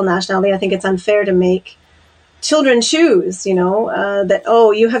without dual nationality, I think it's unfair to make children choose,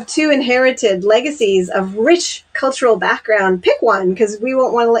 that, you have two inherited legacies of rich cultural background. Pick one, because we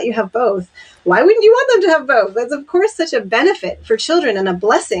won't want to let you have both. Why wouldn't you want them to have both? That's, of course, such a benefit for children and a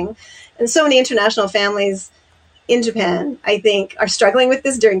blessing. And so many international families in Japan, I think, are struggling with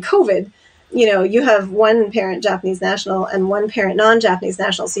this during COVID. You have one parent Japanese national and one parent non-Japanese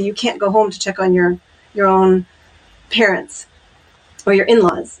national, so you can't go home to check on your own parents or your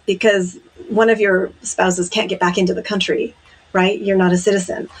in-laws because one of your spouses can't get back into the country, right? You're not a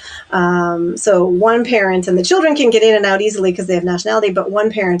citizen. So one parent, and the children can get in and out easily because they have nationality, but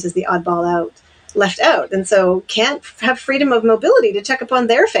one parent is the oddball out, left out, and so can't have freedom of mobility to check upon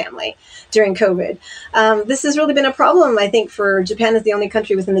their family during COVID. This has really been a problem, I think, for Japan as the only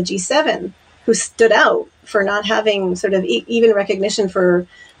country within the G7 who stood out for not having sort of even recognition for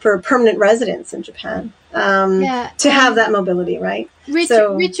permanent residents in Japan to have that mobility, right?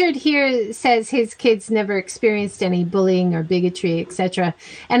 Richard here says his kids never experienced any bullying or bigotry, etc.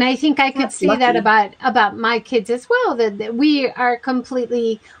 And I think I could see that about my kids as well, that we are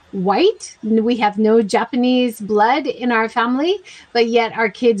completely white. We have no Japanese blood in our family, but yet our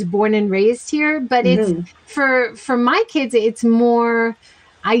kids born and raised here. But it's for my kids, it's more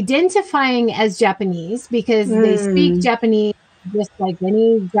identifying as Japanese because they speak Japanese just like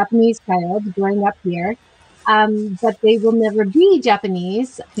any Japanese child growing up here. But they will never be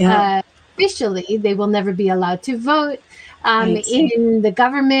Japanese. Officially, they will never be allowed to vote. In the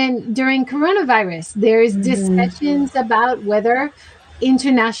government during coronavirus, there's discussions about whether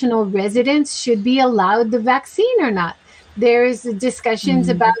international residents should be allowed the vaccine or not. There's discussions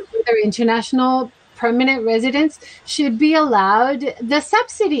about whether international permanent residents should be allowed the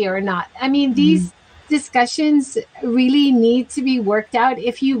subsidy or not. I mean, these discussions really need to be worked out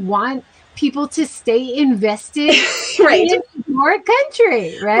if you want people to stay invested right. in your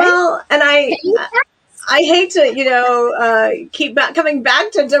country, right? Well, and I hate to, keep coming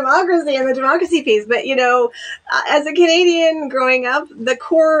back to democracy and the democracy piece, but, as a Canadian growing up, the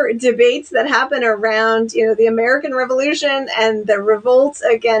core debates that happen around, the American Revolution and the revolt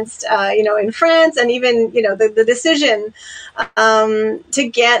against, in France, and even, the decision to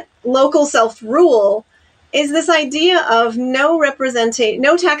get local self-rule is this idea of no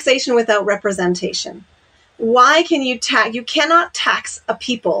taxation without representation. Why can you cannot tax a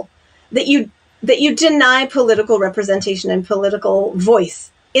people that you deny political representation and political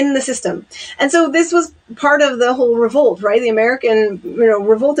voice in the system. And so this was part of the whole revolt, right? The American,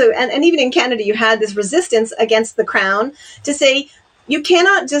 revolt. And even in Canada, you had this resistance against the Crown to say, you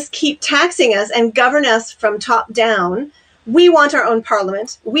cannot just keep taxing us and govern us from top down. We want our own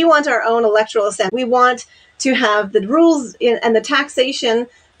parliament. We want our own electoral assembly. We want to have the rules and the taxation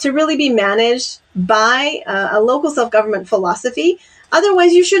to really be managed by a local self-government philosophy.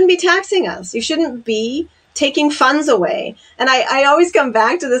 Otherwise, you shouldn't be taxing us. You shouldn't be taking funds away. And I always come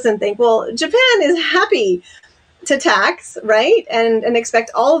back to this and think, well, Japan is happy to tax, right? And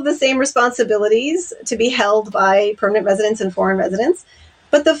expect all of the same responsibilities to be held by permanent residents and foreign residents.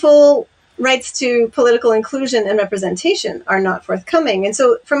 But the full rights to political inclusion and representation are not forthcoming. And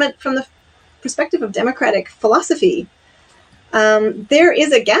so from the perspective of democratic philosophy, there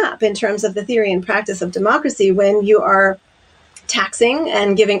is a gap in terms of the theory and practice of democracy when you are taxing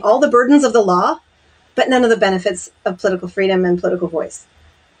and giving all the burdens of the law, but none of the benefits of political freedom and political voice.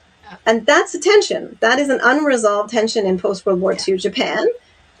 And that's a tension. That is an unresolved tension in post-World War II Japan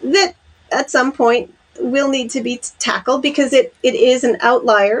that at some point will need to be tackled because it is an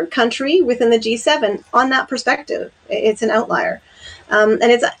outlier country within the G7 on that perspective. It's an outlier. And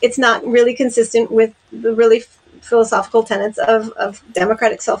it's not really consistent with the really philosophical tenets of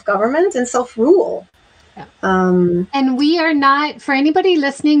democratic self-government and self-rule. Yeah. And we are not, for anybody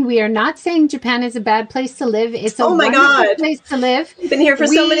listening, we are not saying Japan is a bad place to live. It's a wonderful place to live. We've been here for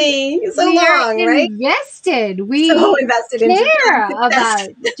so long, right? We so invested in Japan. About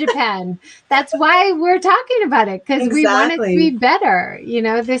Japan. That's why we're talking about it, because we want it to be better.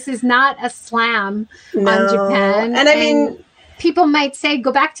 This is not a slam on Japan. And I mean, people might say,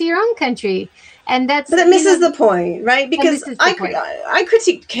 go back to your own country. But it misses the point, right? Because I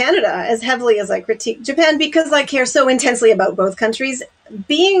critique Canada as heavily as I critique Japan because I care so intensely about both countries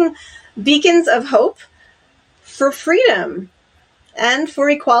being beacons of hope for freedom and for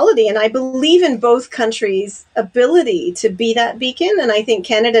equality. And I believe in both countries' ability to be that beacon. And I think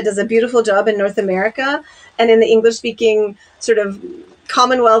Canada does a beautiful job in North America and in the English-speaking sort of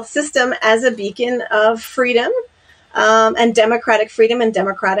Commonwealth system as a beacon of freedom. And democratic freedom and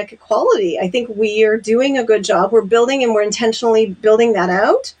democratic equality. I think we are doing a good job. We're building and we're intentionally building that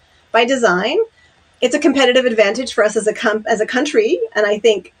out by design. It's a competitive advantage for us as a country. And I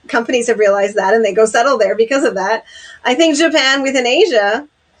think companies have realized that and they go settle there because of that. I think Japan within Asia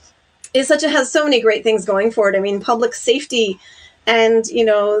has so many great things going for it. I mean, public safety and,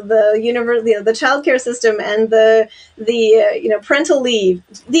 the childcare system and the parental leave.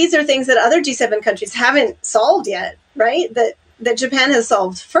 These are things that other G7 countries haven't solved yet, right? That Japan has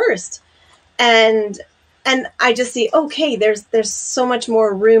solved first. And I just see, okay, there's so much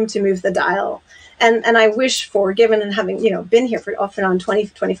more room to move the dial. And I wish for, given and having, been here for off and on 20,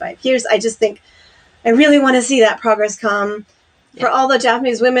 25 years, I just think I really want to see that progress come. For all the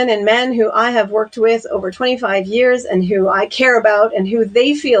Japanese women and men who I have worked with over 25 years and who I care about and who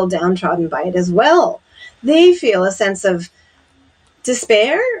they feel downtrodden by it as well. They feel a sense of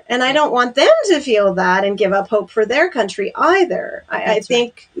despair, and I don't want them to feel that and give up hope for their country either. I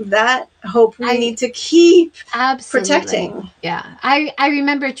think that hope we need to keep protecting. Yeah. I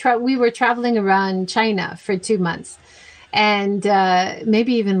remember we were traveling around China for 2 months. And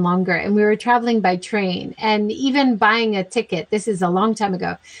maybe even longer. And we were traveling by train. And even buying a ticket, this is a long time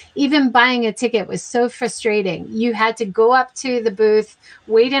ago, even buying a ticket was so frustrating. You had to go up to the booth,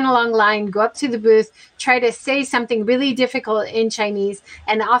 wait in a long line, go up to the booth, try to say something really difficult in Chinese.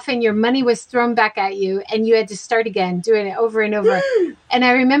 And often your money was thrown back at you and you had to start again, doing it over and over. And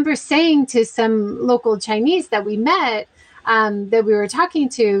I remember saying to some local Chinese that we met, that we were talking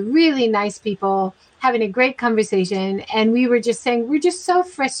to, really nice people, having a great conversation. And we were just saying, we're just so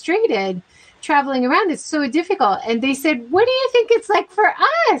frustrated traveling around. It's so difficult. And they said, what do you think it's like for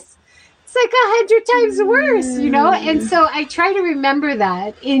us? It's like 100 times worse, And so I try to remember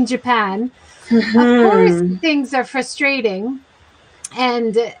that in Japan. Of course, things are frustrating.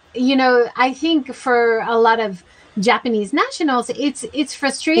 And, I think for a lot of Japanese nationals, it's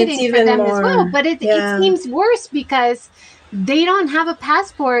frustrating It's for them even as well. more. But it Yeah. seems worse because they don't have a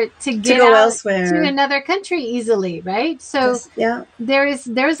passport to get go out elsewhere. to another country easily, right? So Yeah. there's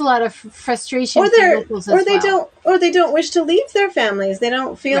a lot of frustration Or for they're locals or as they well. don't wish to leave their families. They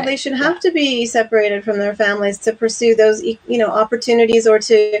don't feel Right, they should have yeah. to be separated from their families to pursue those, opportunities, or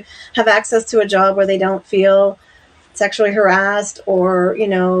to have access to a job where they don't feel sexually harassed or,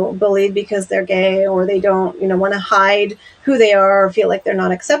 bullied because they're gay, or they don't, want to hide who they are or feel like they're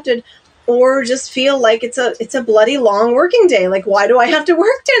not accepted, or just feel like it's a bloody long working day. Like, why do I have to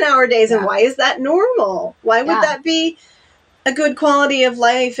work 10-hour days? Yeah. And why is that normal? Why would Yeah. that be a good quality of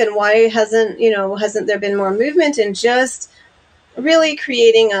life? And why hasn't there been more movement in just really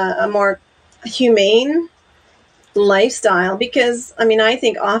creating a more humane lifestyle? Because I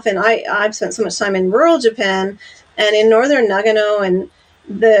think often I've spent so much time in rural Japan and in northern Nagano, and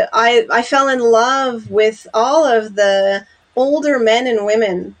I fell in love with all of the older men and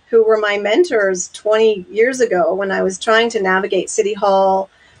women who were my mentors 20 years ago when I was trying to navigate City Hall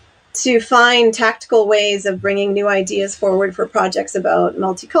to find tactical ways of bringing new ideas forward for projects about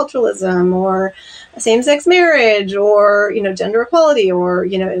multiculturalism or same-sex marriage or, gender equality or,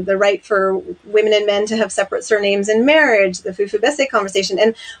 the right for women and men to have separate surnames in marriage, the Fufubese conversation.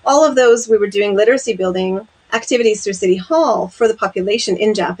 And all of those, we were doing literacy building activities through City Hall for the population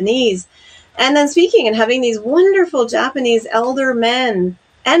in Japanese. And then speaking and having these wonderful Japanese elder men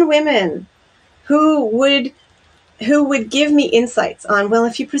and women who would give me insights on, well,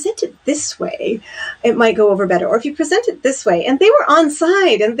 if you present it this way, it might go over better. Or if you present it this way. And they were on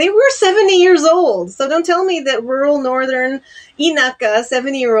side and they were 70 years old. So don't tell me that rural northern Inaka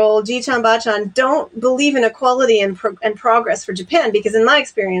 70-year-old Ji-chan Ba-chan don't believe in equality and progress for Japan. Because in my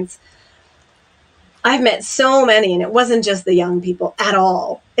experience, I've met so many, and it wasn't just the young people at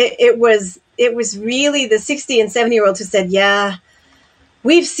all. It was really the 60 and 70-year-olds who said, yeah,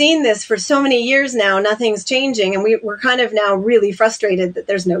 we've seen this for so many years now, nothing's changing. And we're kind of now really frustrated that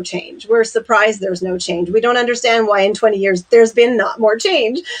there's no change. We're surprised there's no change. We don't understand why in 20 years there's been not more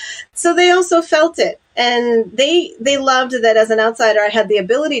change. So they also felt it. And they loved that as an outsider, I had the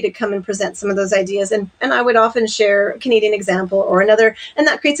ability to come and present some of those ideas. And I would often share a Canadian example or another. And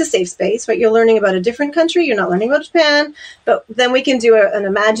that creates a safe space, right? You're learning about a different country. You're not learning about Japan. But then we can do an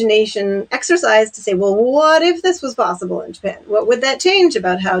imagination exercise to say, well, what if this was possible in Japan? What would that change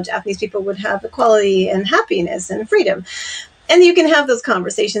about how Japanese people would have equality and happiness and freedom? And you can have those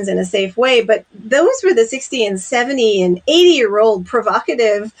conversations in a safe way. But those were the 60 and 70 and 80-year-old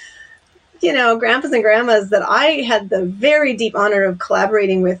provocative grandpas and grandmas that I had the very deep honor of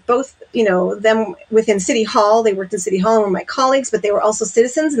collaborating with, both, them within City Hall. They worked in City Hall and were my colleagues, but they were also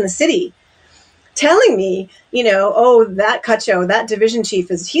citizens in the city telling me, oh, that Kacho, that division chief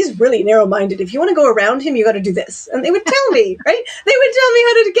he's really narrow-minded. If you want to go around him, you got to do this. And they would tell me, right? They would tell me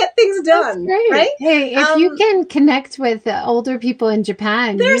how to get things done. That's great. Right? Hey, if you can connect with older people in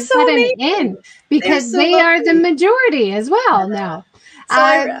Japan, they're you've so got an amazing. in because So they lovely. are the majority as well now.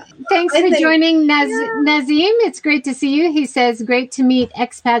 So thanks for joining, Nazim. It's great to see you. He says, great to meet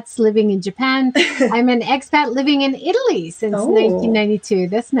expats living in Japan. I'm an expat living in Italy since 1992.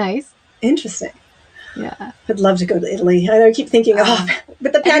 That's nice. Interesting. Yeah. I'd love to go to Italy. I know I keep thinking,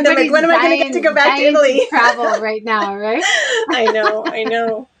 with the pandemic, when am I going to get to go back to Italy? Travel right now, right? I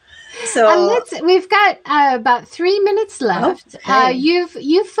know. So we've got about 3 minutes left. Okay.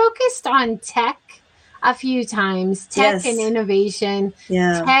 You've focused on tech a few times, tech and innovation,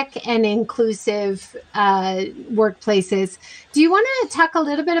 tech and inclusive workplaces. Do you want to talk a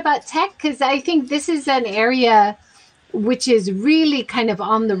little bit about tech? Because I think this is an area which is really kind of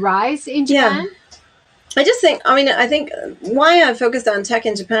on the rise in Japan. Yeah. I think why I've focused on tech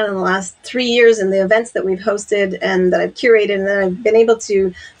in Japan in the last 3 years and the events that we've hosted and that I've curated and that I've been able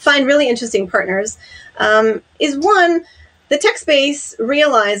to find really interesting partners is one, the tech space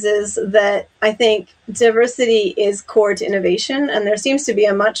realizes that I think diversity is core to innovation, and there seems to be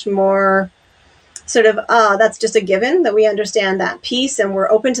a much more sort of, that's just a given, that we understand that piece and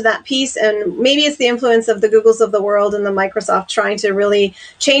we're open to that piece. And maybe it's the influence of the Googles of the world and the Microsoft trying to really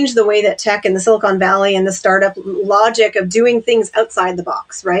change the way that tech and the Silicon Valley and the startup logic of doing things outside the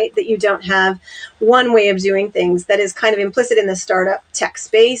box, right? That you don't have one way of doing things that is kind of implicit in the startup tech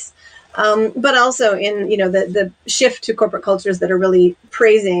space. But also in, the shift to corporate cultures that are really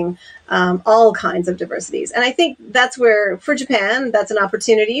praising all kinds of diversities. And I think that's where, for Japan, that's an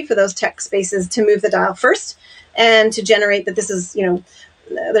opportunity for those tech spaces to move the dial first and to generate that this is,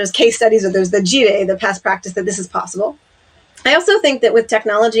 there's case studies or there's the JIRE, the past practice, that this is possible. I also think that with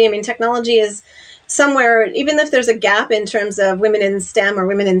technology, technology is somewhere, even if there's a gap in terms of women in STEM or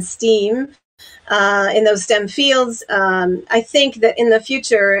women in STEAM, in those STEM fields. I think that in the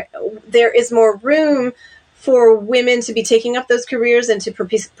future, there is more room for women to be taking up those careers and to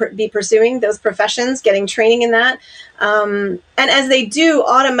be pursuing those professions, getting training in that. And as they do,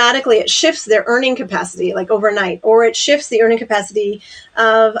 automatically it shifts their earning capacity, like overnight, or it shifts the earning capacity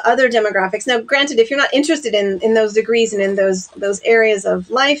of other demographics. Now, granted, if you're not interested in those degrees and in those areas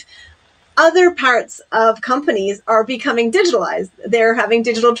of life, other parts of companies are becoming digitalized. They're having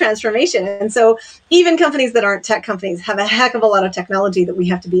digital transformation. And so even companies that aren't tech companies have a heck of a lot of technology that we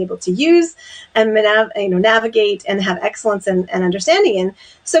have to be able to use and navigate and have excellence and understanding in.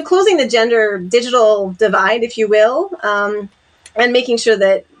 So closing the gender digital divide, if you will, and making sure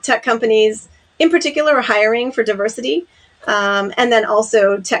that tech companies in particular are hiring for diversity. And then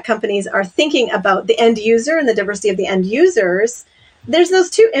also tech companies are thinking about the end user and the diversity of the end users. There's those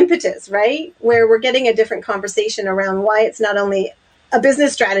two impetus, right? Where we're getting a different conversation around why it's not only a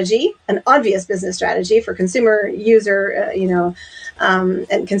business strategy, an obvious business strategy for consumer user,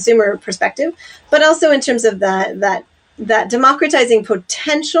 and consumer perspective, but also in terms of that democratizing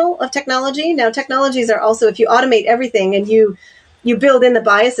potential of technology. Now, technologies are also, if you automate everything and you build in the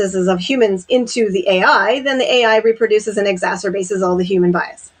biases of humans into the AI, then the AI reproduces and exacerbates all the human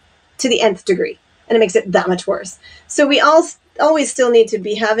bias to the nth degree, and it makes it that much worse. So we always still need to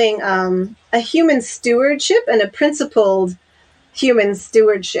be having a human stewardship and a principled human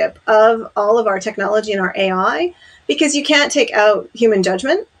stewardship of all of our technology and our AI, because you can't take out human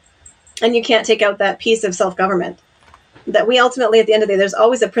judgment and you can't take out that piece of self-government that we ultimately, at the end of the day, there's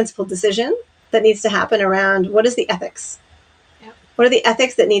always a principled decision that needs to happen around what is the ethics. What are the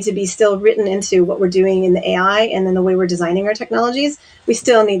ethics that need to be still written into what we're doing in the AI and then the way we're designing our technologies? We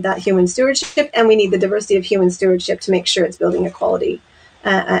still need that human stewardship, and we need the diversity of human stewardship to make sure it's building equality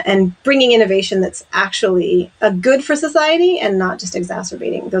and bringing innovation that's actually good for society and not just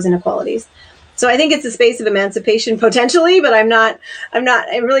exacerbating those inequalities. So I think it's a space of emancipation potentially, but I'm not,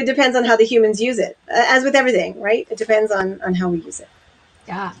 it really depends on how the humans use it. As with everything, right? It depends on how we use it.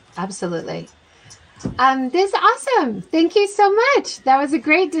 Yeah, absolutely. This is awesome. Thank you so much. That was a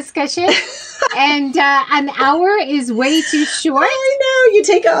great discussion. And an hour is way too short. I know. You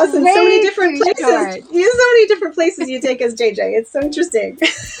take us in so many different places. You so many different places you take us, JJ. It's so interesting.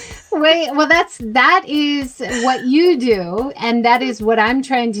 Well, that is what you do. And that is what I'm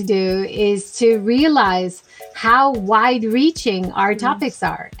trying to do, is to realize how wide reaching our topics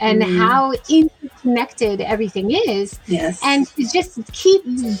are and how interconnected everything is. Yes. And to just keep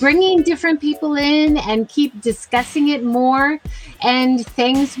bringing different people in and keep discussing it more, and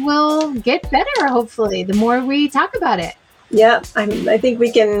things will get better, hopefully, the more we talk about it. Yeah, I think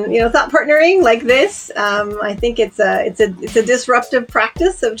we can, thought partnering like this. I think it's a disruptive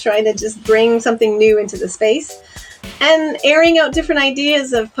practice of trying to just bring something new into the space and airing out different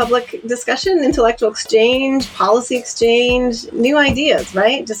ideas of public discussion, intellectual exchange, policy exchange, new ideas,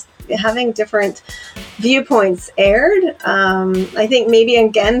 right? Just having different viewpoints aired. I think maybe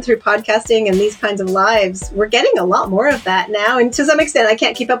again through podcasting and these kinds of lives, we're getting a lot more of that now. And to some extent, I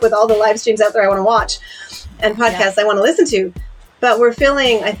can't keep up with all the live streams out there I want to watch and podcasts I want to listen to. But we're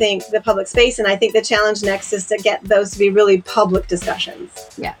filling, I think, the public space. And I think the challenge next is to get those to be really public discussions.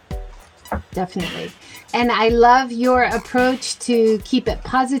 Yeah, definitely. And I love your approach to keep it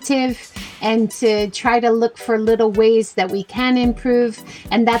positive and to try to look for little ways that we can improve.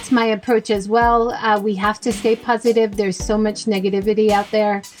 And that's my approach as well. We have to stay positive. There's so much negativity out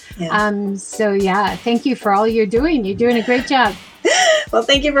there. Yeah. Thank you for all you're doing. You're doing a great job. Well,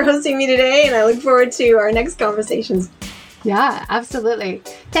 thank you for hosting me today. And I look forward to our next conversations. Yeah, absolutely.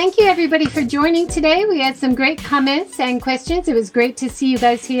 Thank you, everybody, for joining today. We had some great comments and questions. It was great to see you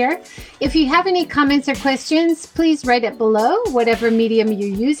guys here. If you have any comments or questions, please write it below, whatever medium you're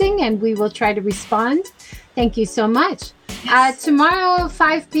using, and we will try to respond. Thank you so much. Tomorrow,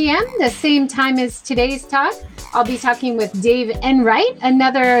 5 p.m., the same time as today's talk, I'll be talking with Dave Enright,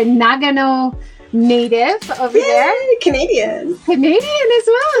 another Nagano native over there. Canadian as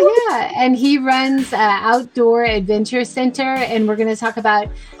well, yeah. And he runs Outdoor Adventure Center, and we're going to talk about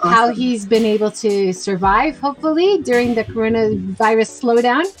how he's been able to survive, hopefully, during the coronavirus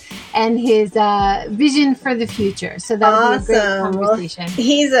slowdown, and his vision for the future. So that'll be a great conversation. Well,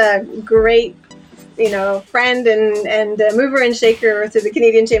 he's a great friend and mover and shaker through the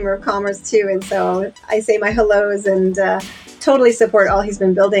Canadian Chamber of Commerce too. And so I say my hellos and totally support all he's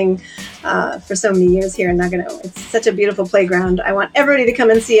been building for so many years here in Nagano. It's such a beautiful playground. I want everybody to come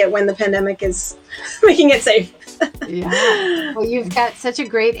and see it when the pandemic is making it safe. Yeah. Well, you've got such a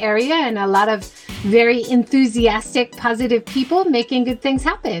great area and a lot of very enthusiastic, positive people making good things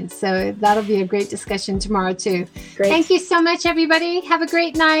happen. So that'll be a great discussion tomorrow too. Great. Thank you so much, everybody. Have a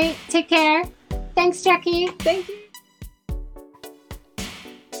great night. Take care. Thanks, Jackie. Thank you.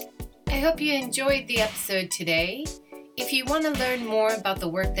 I hope you enjoyed the episode today. If you want to learn more about the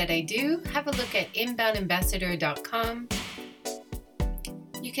work that I do, have a look at inboundambassador.com.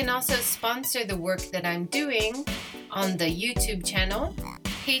 You can also sponsor the work that I'm doing on the YouTube channel,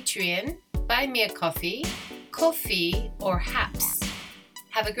 Patreon, Buy Me a Coffee, Ko-fi, or Haps.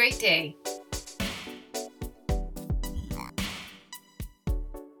 Have a great day.